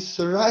things, and it's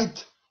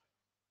right.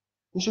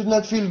 We should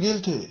not feel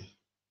guilty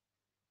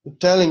for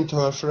telling to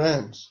our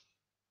friends,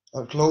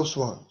 our close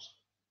ones,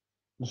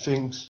 the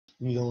things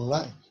we don't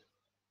like.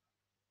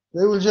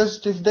 They will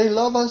just, if they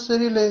love us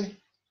really,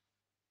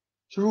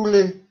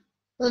 truly,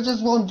 they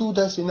just won't do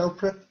that in our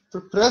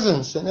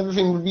presence and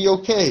everything will be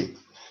okay.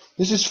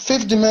 This is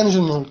fifth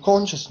dimensional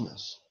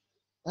consciousness.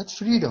 That's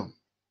freedom.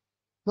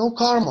 No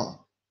karma,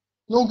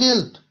 no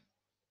guilt,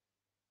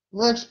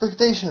 no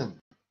expectation,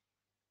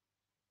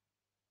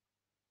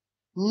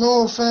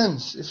 no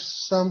offense if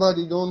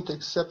somebody don't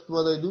accept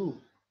what I do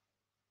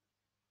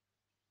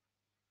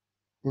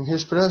in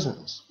his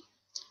presence.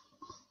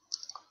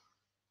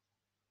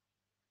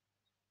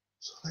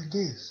 So like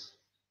this.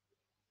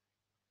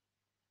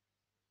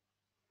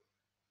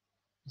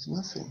 It's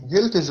nothing.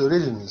 Guilt is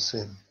original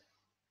sin.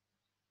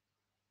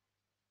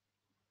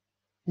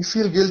 You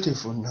feel guilty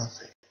for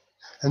nothing.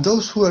 And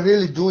those who are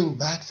really doing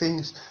bad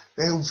things,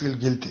 they don't feel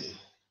guilty.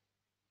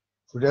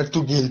 For they're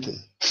too guilty.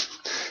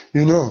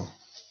 You know,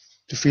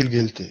 to feel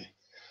guilty.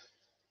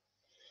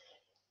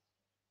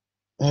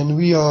 And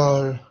we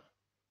are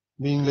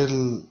being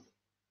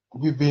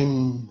we've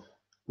been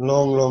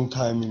long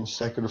time in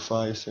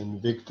sacrifice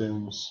and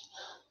victims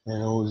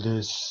and all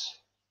this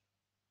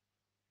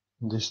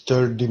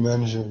third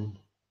dimension.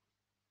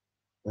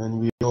 And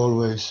we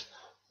always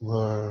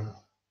were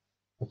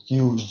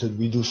accused that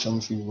we do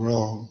something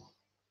wrong,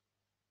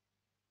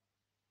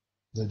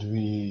 that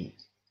we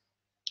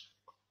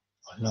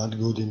are not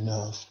good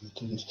enough.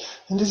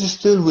 And this is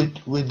still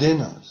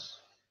within us.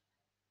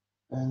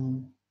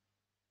 And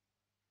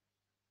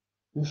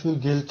we feel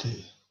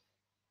guilty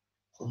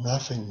for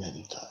nothing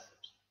many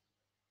times.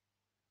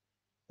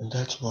 And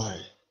that's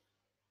why,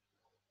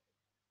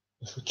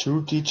 if a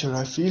true teacher,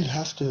 I feel,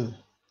 have to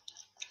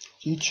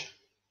teach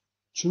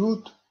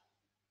truth.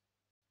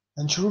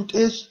 And truth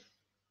is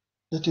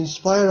that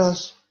inspire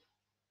us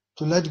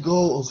to let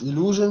go of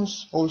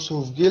illusions,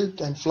 also of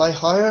guilt, and fly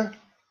higher.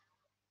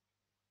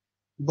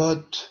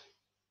 But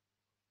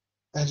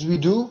as we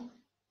do,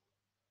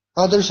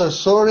 others are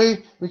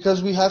sorry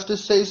because we have to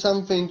say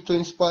something to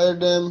inspire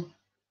them.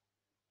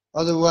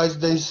 Otherwise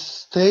they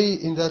stay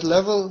in that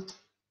level.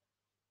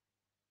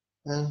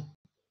 And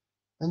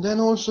then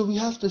also we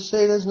have to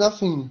say there's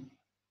nothing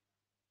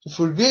to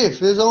forgive.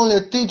 There's only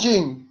a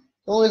teaching,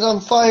 always on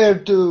fire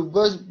to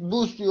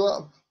boost you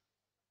up,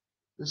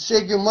 to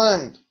shake your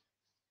mind.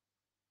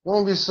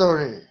 Don't be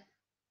sorry.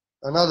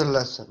 Another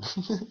lesson.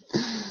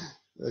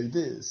 Like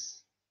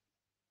this.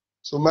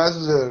 So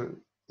Master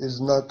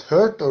is not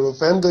hurt or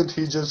offended,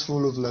 he's just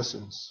full of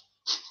lessons.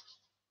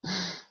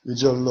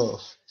 Which are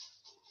love.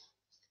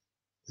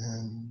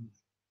 And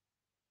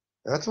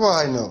that's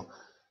why I know.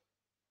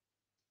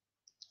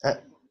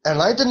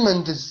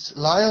 Enlightenment is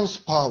lion's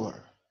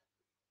power.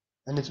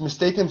 And it's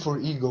mistaken for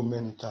ego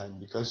many times,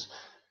 because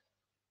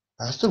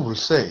Master will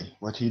say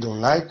what he don't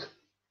like.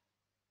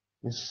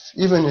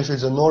 Even if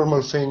it's a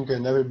normal thing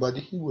and everybody,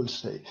 he will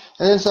say.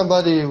 And then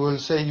somebody will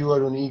say you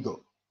are an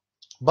ego.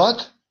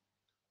 But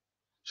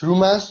true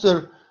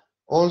Master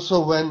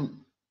also, when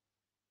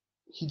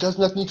he does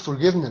not need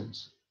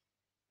forgiveness,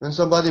 when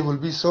somebody will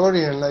be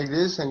sorry and like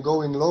this and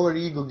go in lower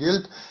ego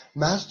guilt,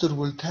 Master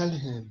will tell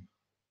him,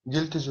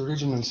 guilt is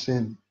original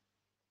sin.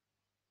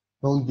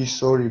 Don't be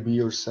sorry, be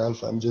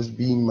yourself. I'm just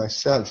being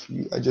myself.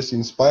 I'm just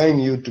inspiring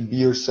you to be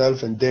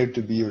yourself and dare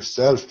to be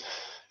yourself.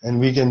 And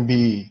we can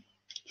be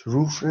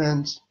true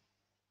friends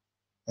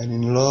and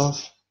in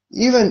love.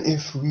 Even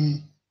if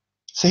we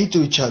say to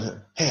each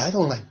other, hey, I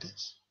don't like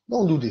this.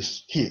 Don't do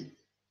this here.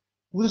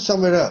 Do it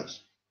somewhere else.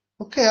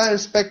 Okay, I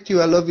respect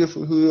you. I love you for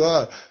who you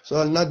are. So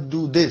I'll not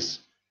do this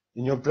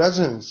in your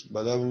presence.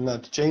 But I will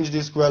not change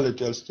this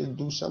quality. I'll still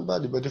do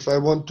somebody. But if I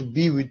want to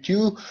be with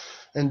you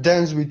and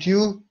dance with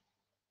you,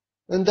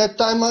 and that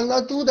time I'll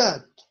not do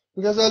that,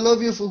 because I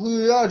love you for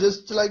who you are,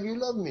 just like you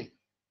love me.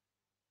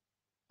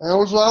 And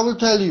also I will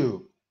tell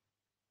you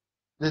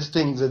these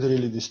things that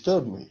really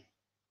disturb me.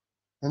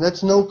 And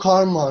that's no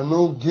karma,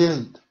 no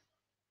guilt,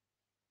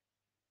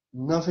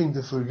 nothing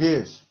to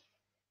forgive.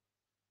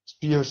 Just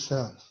be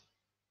yourself,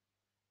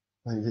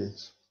 like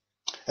this.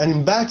 And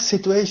in bad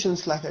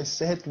situations, like I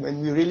said,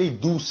 when we really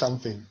do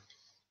something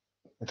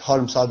that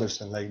harms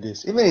others and like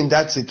this, even in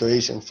that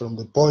situation, from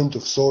the point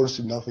of source,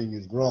 nothing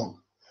is wrong.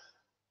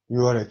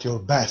 You are at your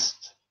best,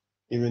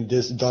 even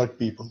these dark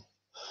people.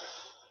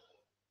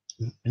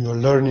 You are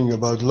learning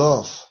about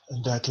love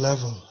at that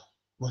level,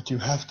 what you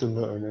have to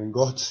learn. And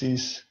God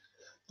sees,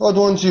 God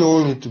wants you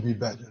only to be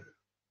better.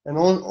 And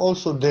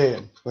also there,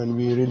 when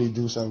we really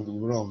do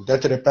something wrong,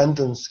 that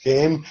repentance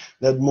came,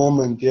 that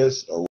moment,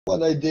 yes, oh,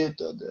 what I did,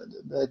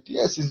 that,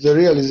 yes, it's the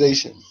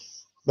realization.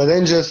 But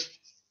then just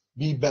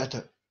be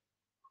better.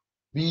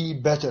 Be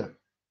better.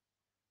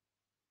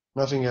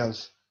 Nothing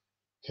else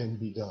can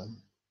be done.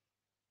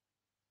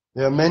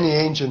 There are many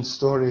ancient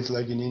stories,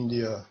 like in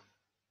India,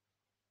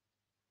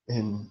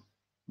 in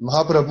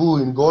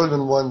Mahaprabhu, in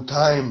Golden One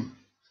time,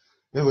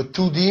 there were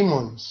two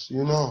demons,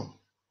 real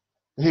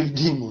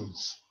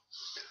demons.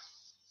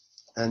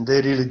 And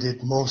they really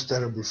did most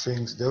terrible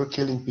things. They were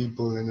killing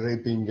people and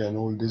raping and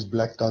all this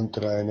black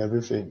tantra and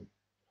everything.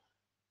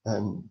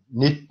 And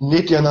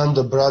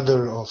Nityananda,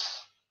 brother of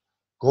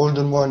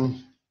Golden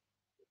One,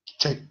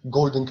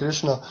 Golden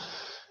Krishna,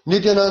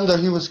 Nityananda,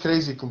 he was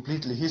crazy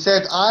completely. He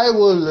said, I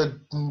will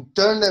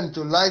turn them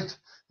to light.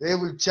 They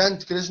will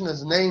chant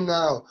Krishna's name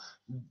now.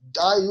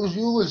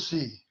 You will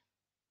see.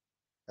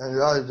 And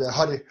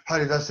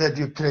Harida said,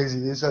 "You crazy.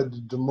 These are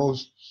the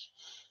most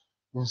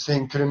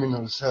insane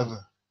criminals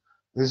ever.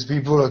 These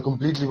people are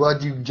completely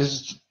what? You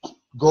just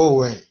go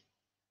away."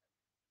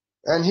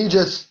 And he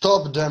just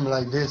stopped them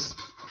like this.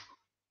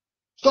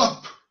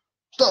 "Stop!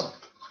 Stop!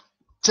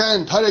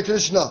 Chant Hare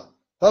Krishna!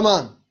 Come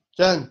on!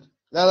 Chant!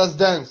 Let us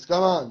dance!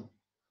 Come on!"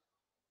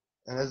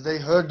 And as they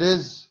heard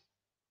this,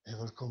 they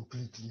were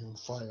completely on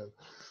fire.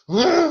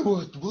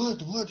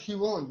 What he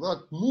want?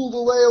 What? Move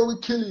away or we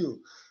kill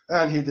you.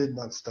 And he did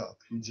not stop.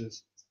 He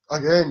just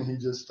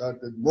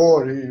started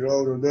more. He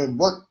wrote on them,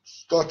 "What?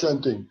 Start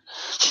chanting."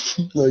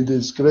 Like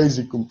this,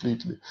 crazy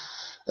completely.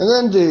 And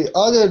then the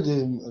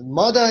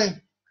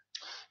Madai,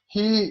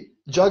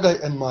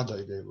 Jagai and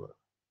Madai they were.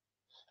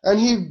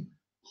 And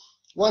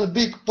one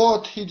big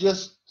pot, he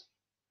just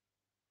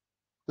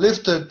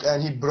lifted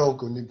and he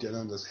broke on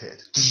Nityananda's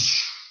head.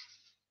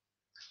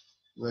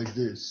 Like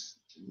this.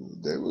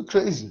 They were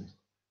crazy.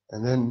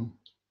 And then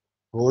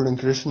Golden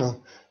Krishna,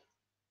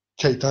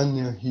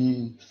 Chaitanya,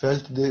 he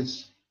felt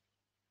this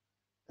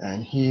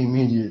and he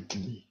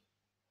immediately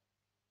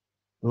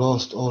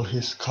lost all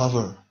his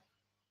cover.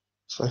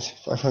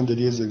 500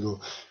 years ago,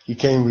 he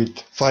came with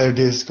fire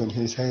disc on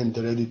his hand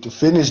ready to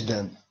finish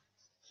them,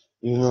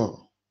 you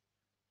know,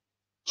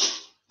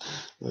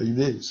 like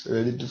this,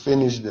 ready to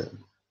finish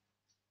them,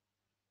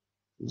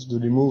 just to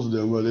remove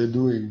them what they're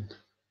doing.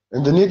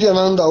 And the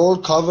Nityananda all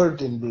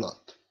covered in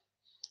blood,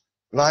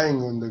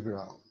 lying on the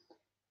ground.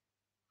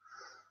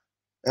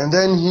 And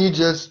then he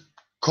just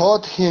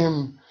caught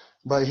him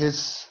by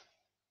this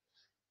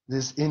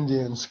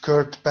Indian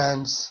skirt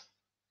pants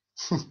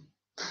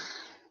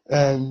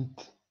and,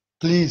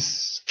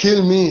 "Please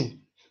kill me,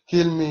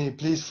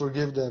 please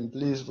forgive them,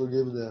 please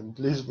forgive them,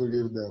 please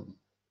forgive them."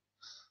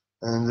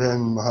 And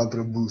then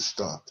Mahaprabhu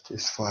stopped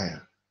his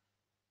fire.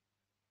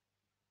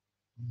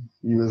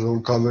 He was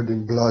all covered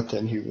in blood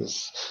and he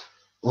was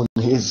on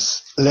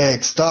his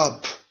leg.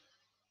 "Stop!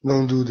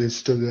 Don't do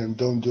this to them,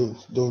 don't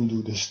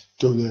do this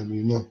to them,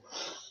 you know."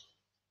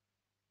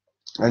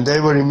 And they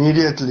were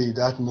immediately,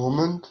 that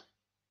moment,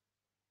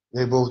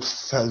 they both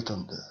fell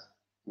on the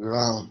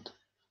ground,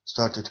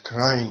 started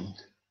crying.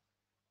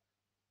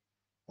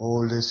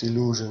 All these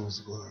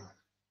illusions were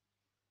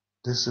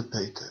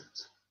dissipated.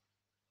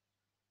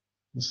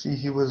 You see,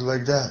 he was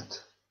like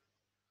that.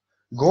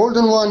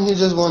 Golden One, he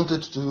just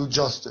wanted to do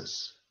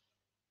justice.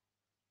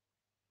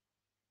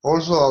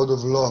 Also out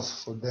of love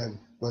for them,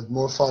 but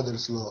more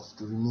Father's love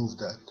to remove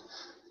that.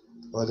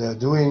 What they are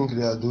doing,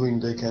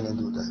 they cannot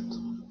do that.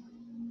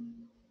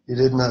 He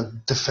did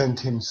not defend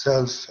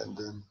himself, and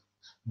then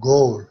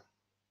Gaur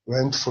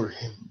went for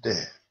him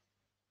there.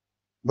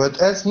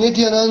 But as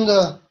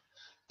Nityananda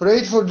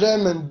prayed for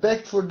them and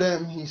begged for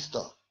them, he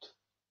stopped.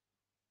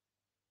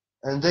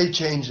 And they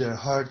changed their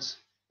hearts.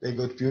 They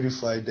got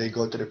purified. They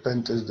got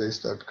repentance. They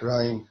start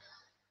crying.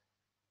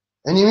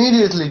 And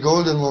immediately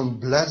Golden One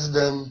blessed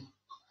them.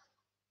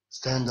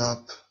 "Stand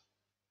up.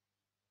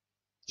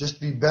 Just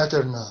be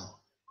better now.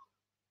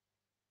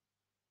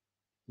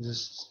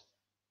 Just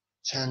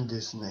chant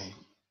this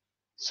name.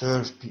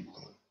 Serve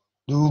people.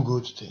 Do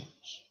good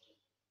things.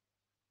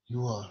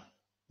 You are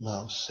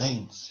now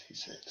saints," he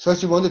said.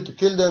 First he wanted to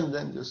kill them,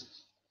 then just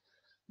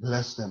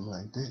bless them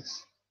like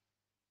this.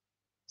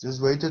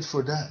 Just waited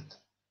for that.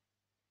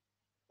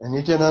 And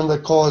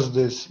Nityananda caused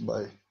this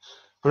by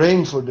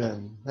praying for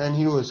them, and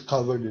he was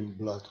covered in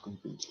blood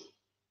completely.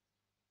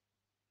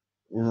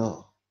 You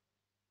know.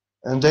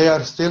 And they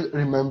are still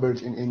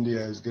remembered in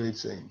India as great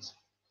saints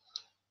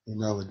in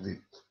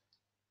Navadvip.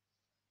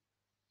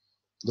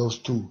 Those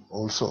two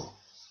also.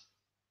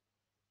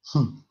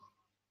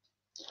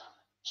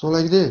 So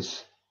like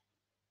this,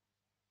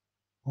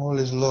 all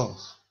is love.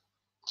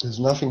 There's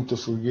nothing to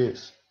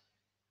forgive.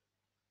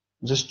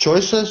 Just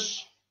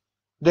choices.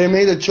 They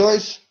made a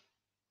choice.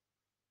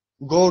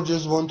 God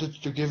just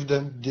wanted to give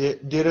them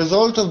the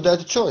result of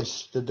that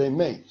choice that they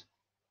made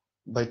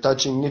by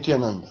touching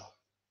Nityananda.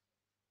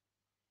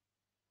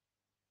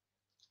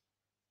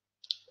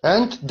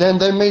 And then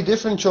they made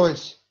different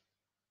choice.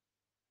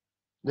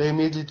 They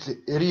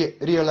immediately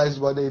realized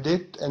what they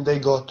did and they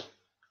got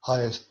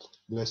highest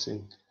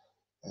blessing.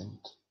 And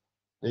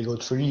they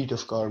got freed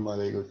of karma,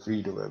 they got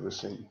freed of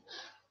everything.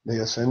 They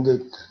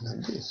ascended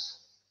like this.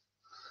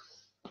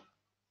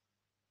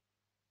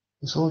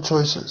 It's all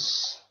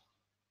choices.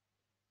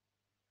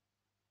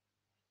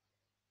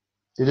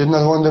 He did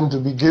not want them to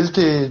be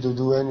guilty, to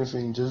do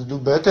anything, just do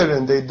better,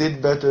 and they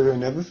did better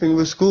and everything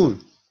was cool.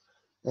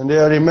 And they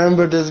are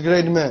remembered as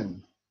great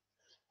men.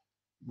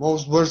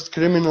 Most worst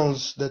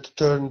criminals that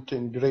turned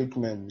in great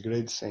men,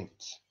 great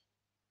saints.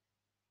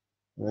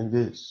 Like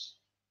this.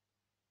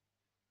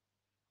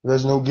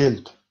 There's no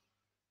guilt.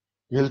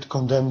 Guilt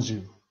condemns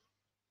you.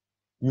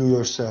 You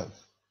yourself.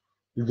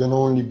 You can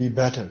only be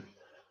better.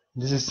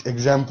 This is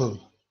example.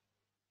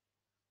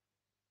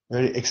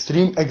 Very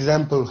extreme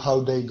example how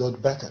they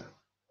got better.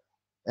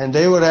 And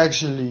they were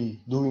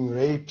actually doing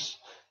rapes,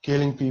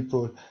 killing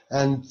people,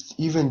 and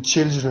even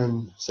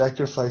children,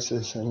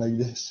 sacrifices and like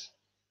this.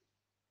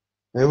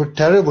 They were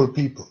terrible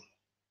people.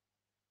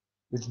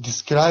 It's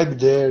described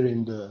there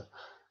in the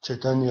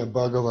Chaitanya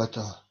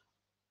Bhagavata.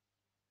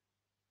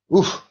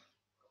 Oof!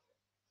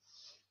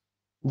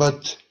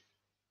 But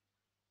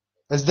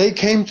as they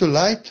came to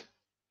light,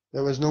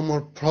 there was no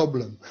more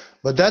problem.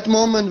 But that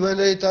moment when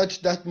they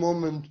touched that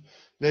moment,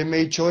 they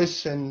made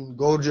choice, and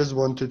God just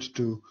wanted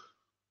to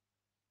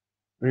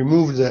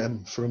remove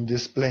them from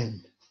this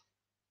plane.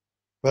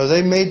 But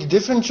they made a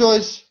different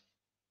choice,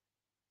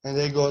 and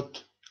they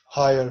got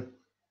higher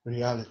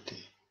reality.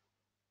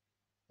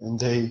 And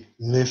they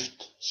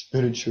lived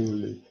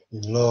spiritually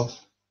in love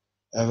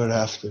ever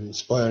after,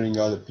 inspiring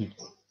other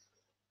people.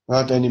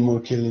 Not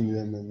anymore killing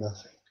them and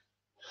nothing.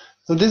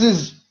 So this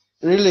is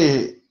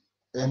really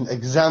an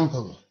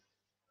example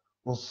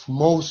of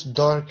most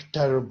dark,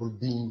 terrible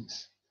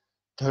beings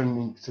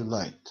turning to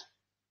light.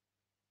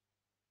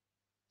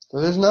 So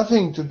there's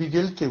nothing to be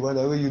guilty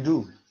whatever you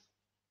do.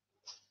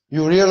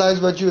 You realize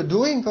what you're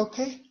doing,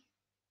 okay?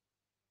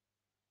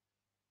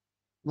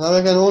 Now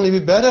I can only be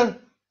better.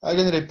 I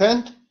can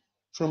repent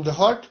from the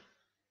heart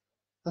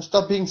and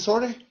stop being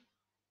sorry.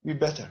 Be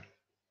better.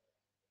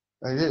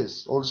 Like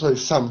this. Also, if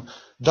some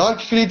dark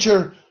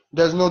creature,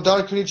 there's no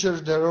dark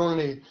creatures, they're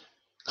only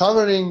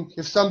covering.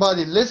 If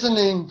somebody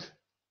listening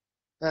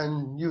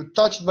and you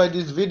touched by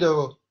this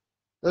video,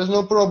 there's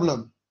no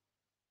problem.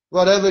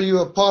 Whatever you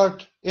are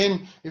part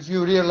in, if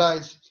you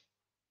realized,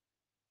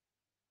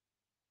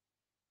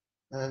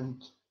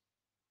 and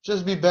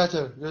just be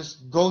better.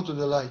 Just go to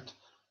the light.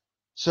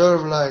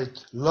 Serve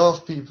light.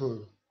 Love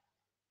people.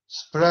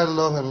 Spread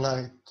love and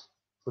light.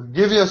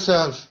 Forgive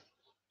yourself.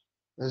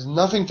 There's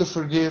nothing to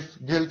forgive.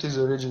 Guilt is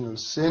original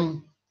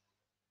sin.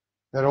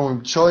 Their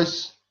own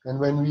choice. And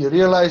when we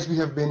realize we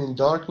have been in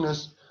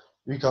darkness,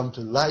 we come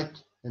to light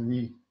and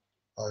we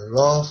are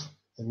love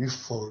and we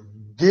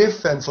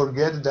forgive and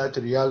forget that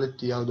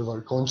reality out of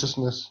our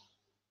consciousness.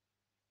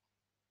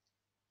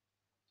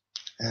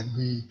 And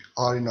we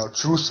are in our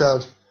true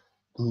self,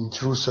 doing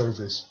true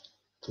service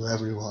to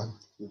everyone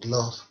with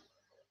love.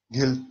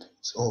 Guilt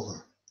is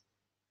over.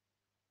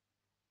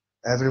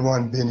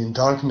 Everyone been in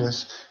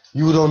darkness.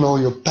 You don't know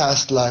your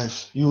past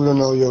life. You don't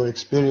know your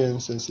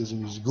experiences.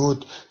 It's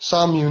good.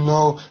 Some you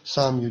know,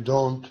 some you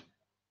don't.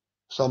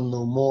 Some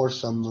know more,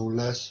 some know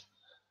less.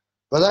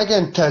 But I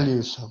can tell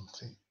you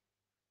something.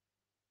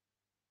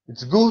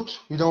 It's good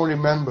we don't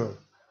remember.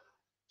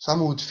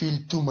 Some would feel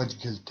too much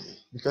guilty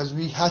because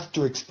we had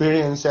to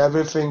experience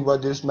everything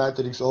what this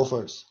matrix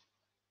offers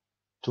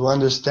to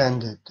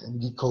understand it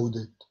and decode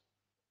it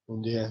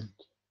in the end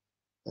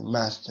and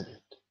master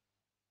it.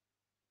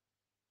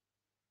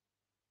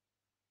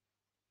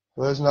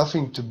 There's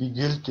nothing to be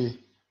guilty.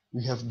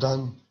 We have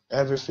done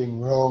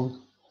everything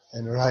wrong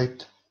and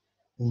right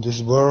in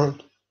this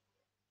world,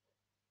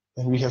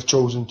 and we have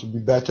chosen to be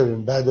better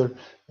and better,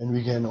 and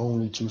we can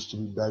only choose to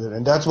be better.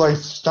 And that's why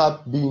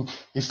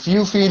if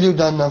you feel you've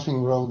done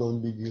nothing wrong,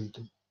 don't be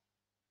guilty.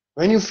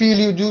 When you feel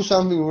you do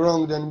something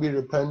wrong, then we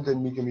repent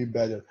and we can be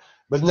better.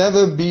 But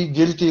never be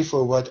guilty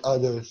for what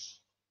others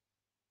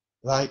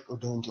like or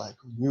don't like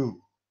on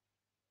you.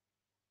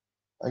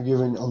 I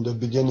given on the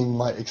beginning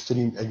my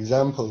extreme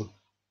example.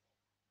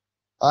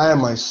 I am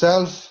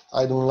myself.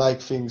 I don't like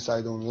things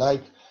I don't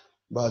like,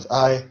 but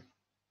I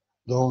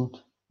don't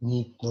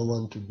need no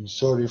one to be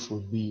sorry for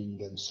being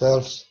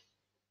themselves.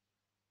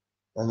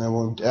 And I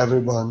want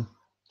everyone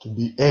to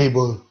be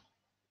able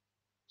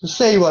to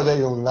say what they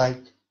don't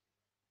like.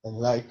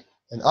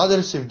 And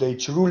others, if they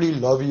truly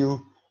love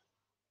you,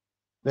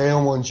 they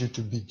don't want you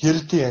to be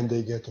guilty and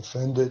they get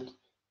offended.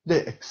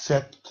 They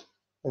accept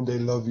and they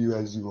love you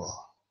as you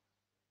are.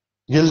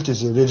 Guilt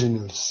is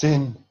original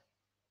sin,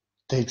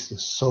 takes the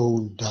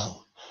soul down.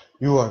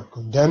 You are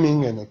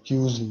condemning and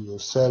accusing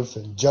yourself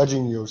and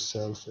judging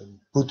yourself and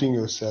putting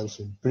yourself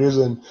in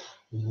prison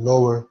in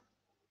lower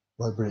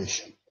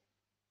vibration.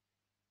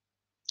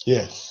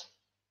 Yes,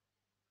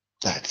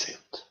 that's it.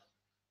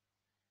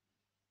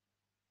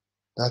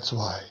 That's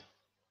why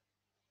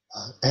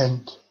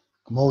and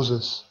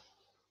Moses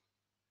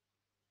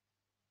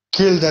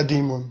killed that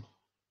demon,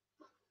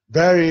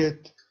 bury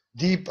it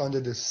deep under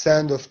the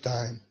sand of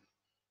time.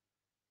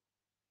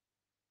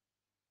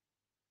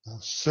 Now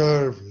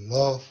serve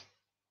love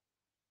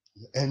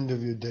to the end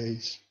of your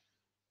days.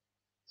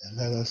 And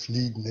let us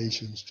lead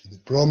nations to the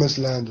promised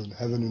land on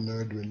heaven and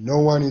earth where no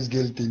one is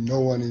guilty,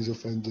 no one is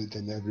offended,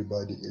 and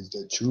everybody is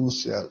their true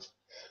self.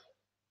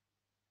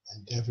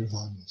 And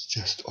everyone is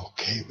just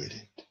okay with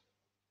it.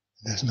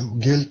 There's no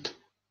guilt.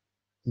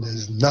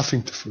 There's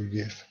nothing to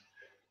forgive.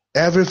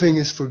 Everything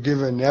is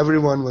forgiven.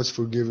 Everyone was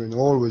forgiven.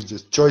 All was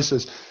just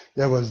choices.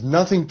 There was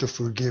nothing to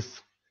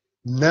forgive.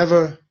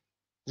 Never,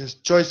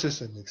 just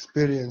choices and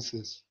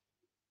experiences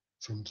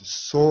from the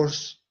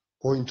source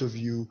point of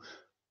view,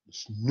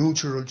 this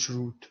neutral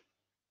truth.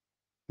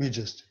 We're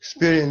just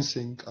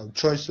experiencing our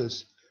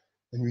choices,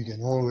 and we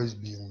can always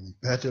be only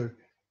better,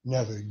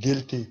 never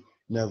guilty,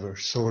 never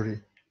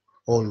sorry,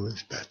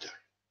 always better.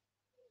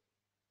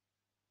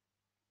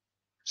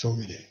 So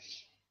it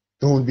is.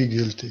 Don't be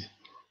guilty.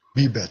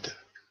 Be better.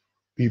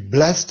 Be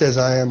blessed as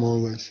I am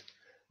always.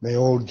 May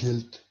all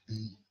guilt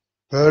be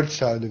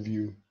hurts out of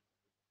you,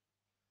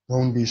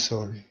 don't be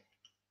sorry.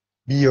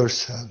 Be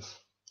yourself.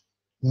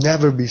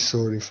 Never be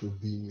sorry for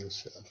being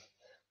yourself.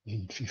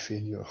 If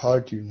in your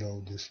heart you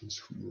know this is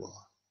who you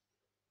are.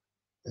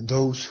 And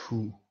those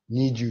who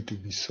need you to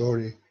be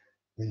sorry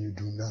when you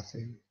do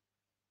nothing,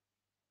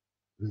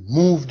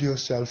 remove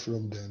yourself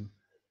from them.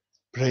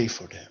 Pray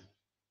for them.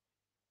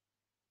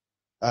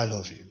 I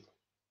love you.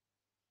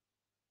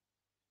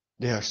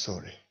 They are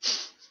sorry.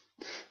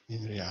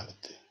 In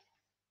reality,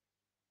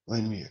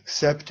 when we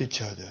accept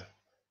each other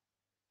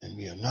and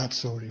we are not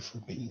sorry for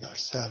being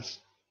ourselves,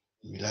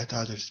 and we let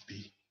others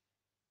be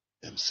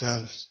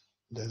themselves,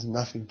 there's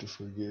nothing to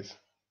forgive.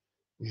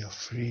 We are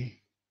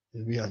free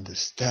and we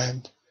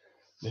understand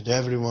that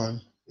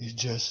everyone is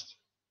just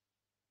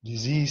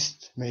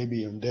diseased,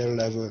 maybe on their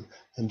level,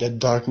 and that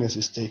darkness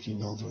is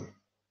taking over.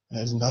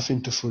 There's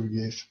nothing to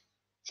forgive.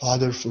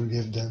 Father,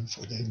 forgive them,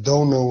 for they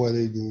don't know what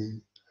they're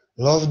doing.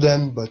 Love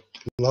them, but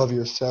love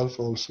yourself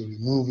also.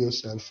 Remove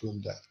yourself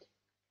from that.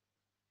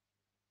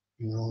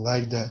 You don't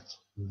like that,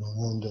 you don't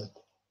want that,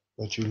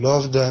 but you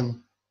love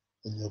them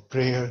in your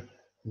prayer,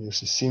 and your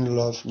sincere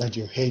love, not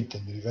your hate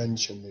and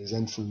revenge and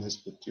resentfulness,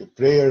 but your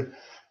prayer,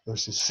 your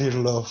sincere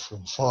love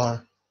from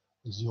far,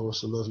 as you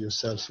also love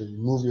yourself and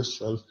remove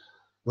yourself,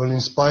 will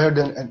inspire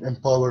them and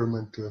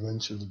empowerment to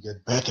eventually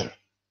get better.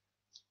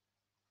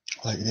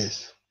 Like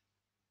this.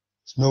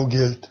 There's no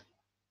guilt.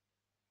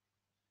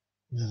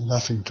 There's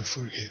nothing to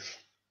forgive.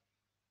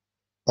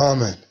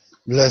 Amen.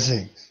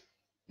 Blessings.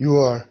 You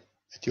are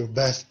at your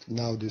best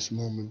now, this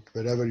moment,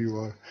 wherever you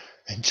are,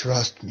 and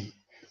trust me,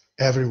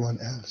 everyone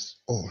else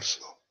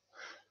also.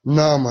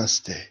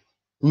 Namaste.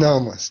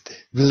 Namaste.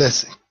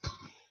 Blessing.